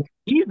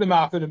 He's the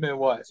mouth of the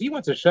Midwest. He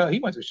wants to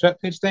shut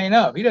Pitch Stane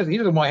up. He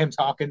doesn't want him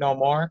talking no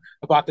more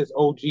about this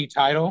OG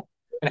title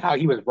and how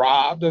he was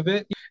robbed of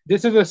it.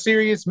 This is a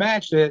serious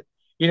match that,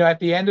 you know, at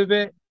the end of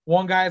it,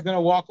 one guy's going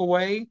to walk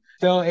away,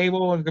 still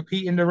able to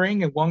compete in the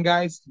ring, and one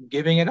guy's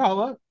giving it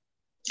all up.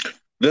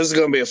 This is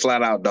going to be a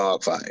flat-out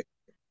dogfight.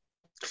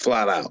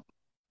 Flat out.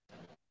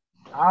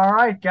 All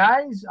right,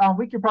 guys.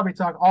 We could probably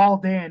talk all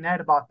day and night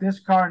about this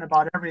card and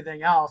about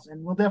everything else,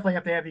 and we'll definitely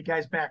have to have you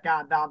guys back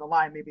on down the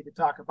line maybe to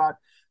talk about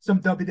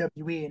some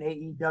WWE and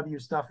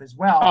AEW stuff as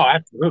well. Oh,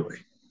 absolutely.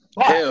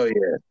 But hell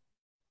yeah.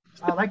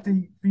 I'd like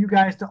for you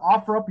guys to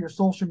offer up your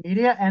social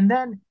media, and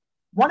then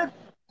one of you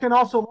can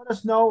also let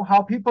us know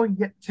how people can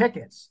get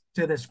tickets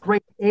to this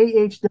great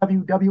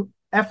AHW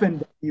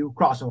WF&W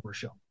crossover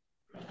show.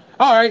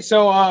 All right,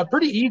 so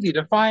pretty easy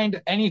to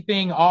find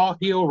anything all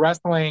heel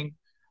wrestling,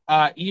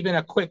 even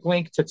a quick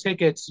link to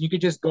tickets. You could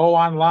just go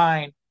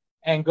online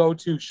and go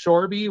to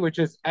Shorby, which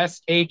is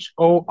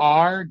SHOR.BY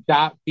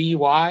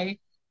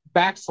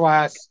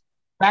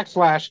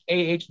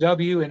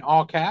 /AHW in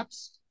all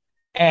caps.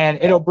 And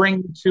it'll bring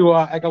you to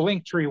like a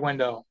link tree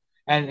window.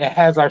 And it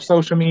has our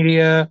social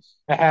media.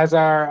 It has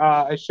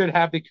it should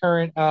have the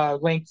current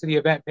link to the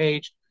event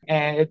page.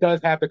 And it does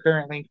have the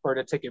current link for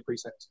the ticket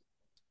presets.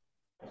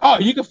 Oh,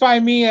 you can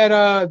find me at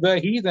The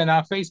Heathen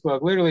on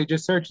Facebook. Literally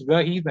just search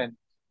The Heathen.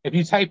 If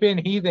you type in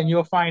Heathen,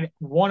 you'll find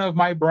one of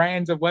my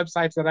brands of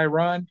websites that I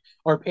run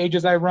or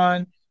pages I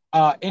run.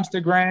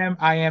 Instagram,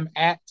 I am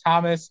at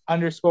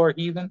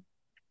Thomas_Heathen.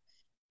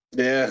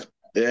 Yeah.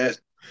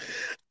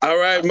 All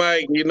right,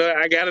 Mike. You know,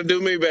 I got to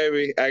do me,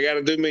 baby. I got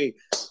to do me.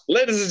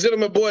 Ladies and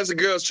gentlemen, boys and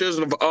girls,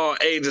 children of all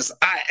ages,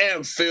 I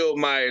am Phil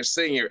Myers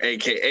Sr.,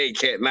 a.k.a.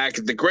 Cat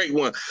Knockett, the great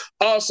one,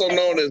 also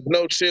known as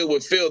No Chill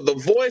with Phil, the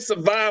voice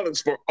of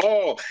violence for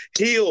all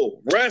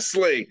heel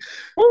wrestling.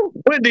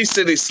 Windy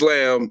City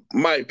Slam,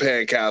 Mike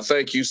Pankow,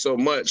 thank you so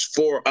much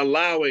for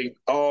allowing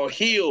All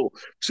Heel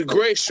to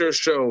grace your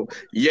show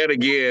yet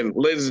again.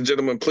 Ladies and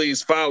gentlemen,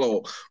 please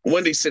follow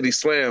Windy City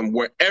Slam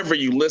wherever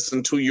you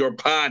listen to your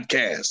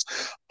podcast.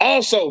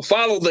 Also,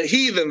 follow The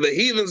Heathen, The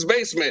Heathen's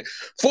Basement,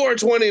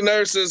 420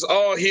 Nurses,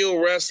 All Heel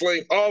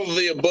Wrestling, all of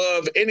the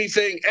above,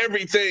 anything,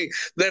 everything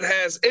that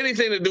has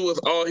anything to do with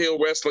All Heel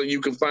Wrestling. You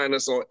can find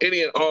us on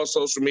any and all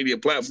social media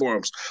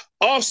platforms.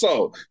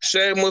 Also,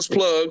 shameless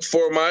plug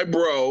for my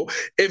bro.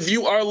 If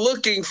you are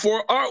looking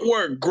for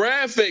artwork,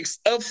 graphics,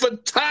 a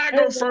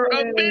photographer,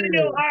 a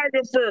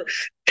videographer,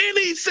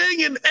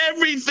 anything and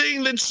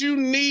everything that you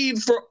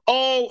need for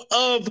all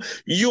of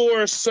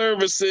your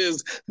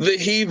services, The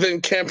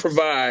Heathen can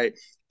provide.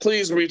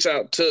 Please reach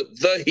out to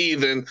The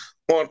Heathen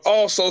on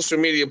all social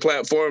media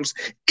platforms,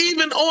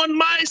 even on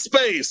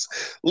MySpace.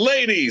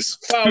 Ladies,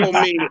 follow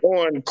me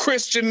on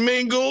Christian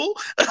Mingle.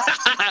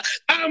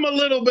 I'm a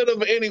little bit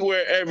of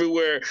anywhere,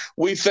 everywhere.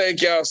 We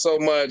thank y'all so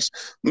much.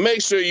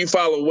 Make sure you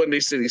follow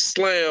Windy City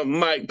Slam.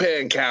 Mike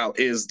Pankow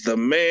is the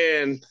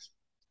man.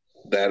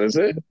 That is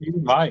it.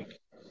 Mike.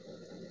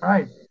 All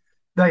right.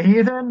 The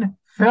Heathen,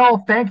 Phil,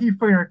 thank you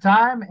for your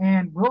time,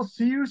 and we'll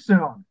see you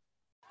soon.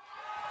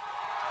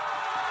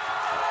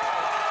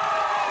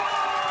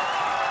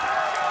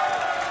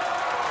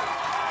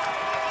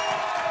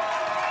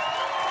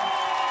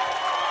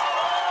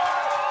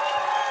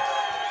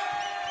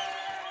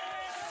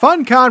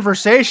 Fun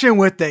conversation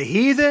with the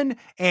Heathen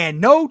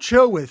and No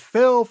Chill with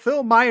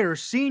Phil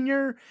Myers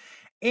Sr.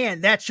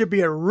 And that should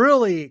be a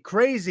really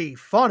crazy,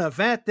 fun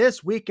event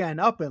this weekend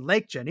up in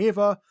Lake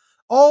Geneva.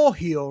 All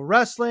Heel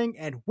Wrestling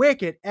and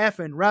Wicked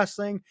Effin'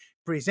 Wrestling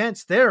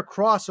presents their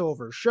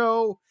crossover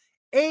show,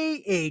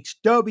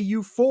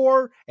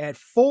 AHW4 at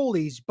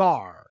Foley's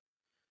Bar.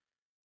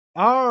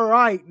 All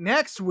right,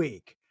 next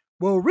week,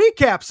 we'll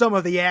recap some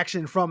of the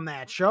action from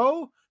that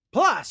show.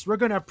 Plus, we're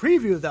going to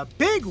preview the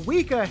big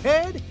week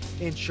ahead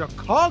in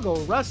Chicago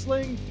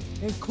wrestling,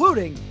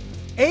 including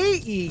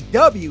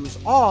AEW's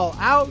All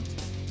Out,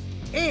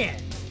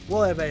 and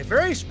we'll have a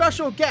very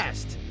special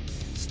guest,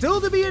 still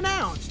to be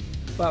announced,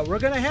 but we're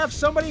going to have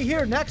somebody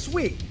here next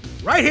week,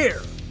 right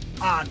here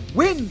on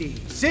Windy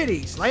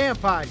City Slam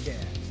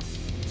Podcast.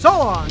 So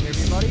long,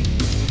 everybody.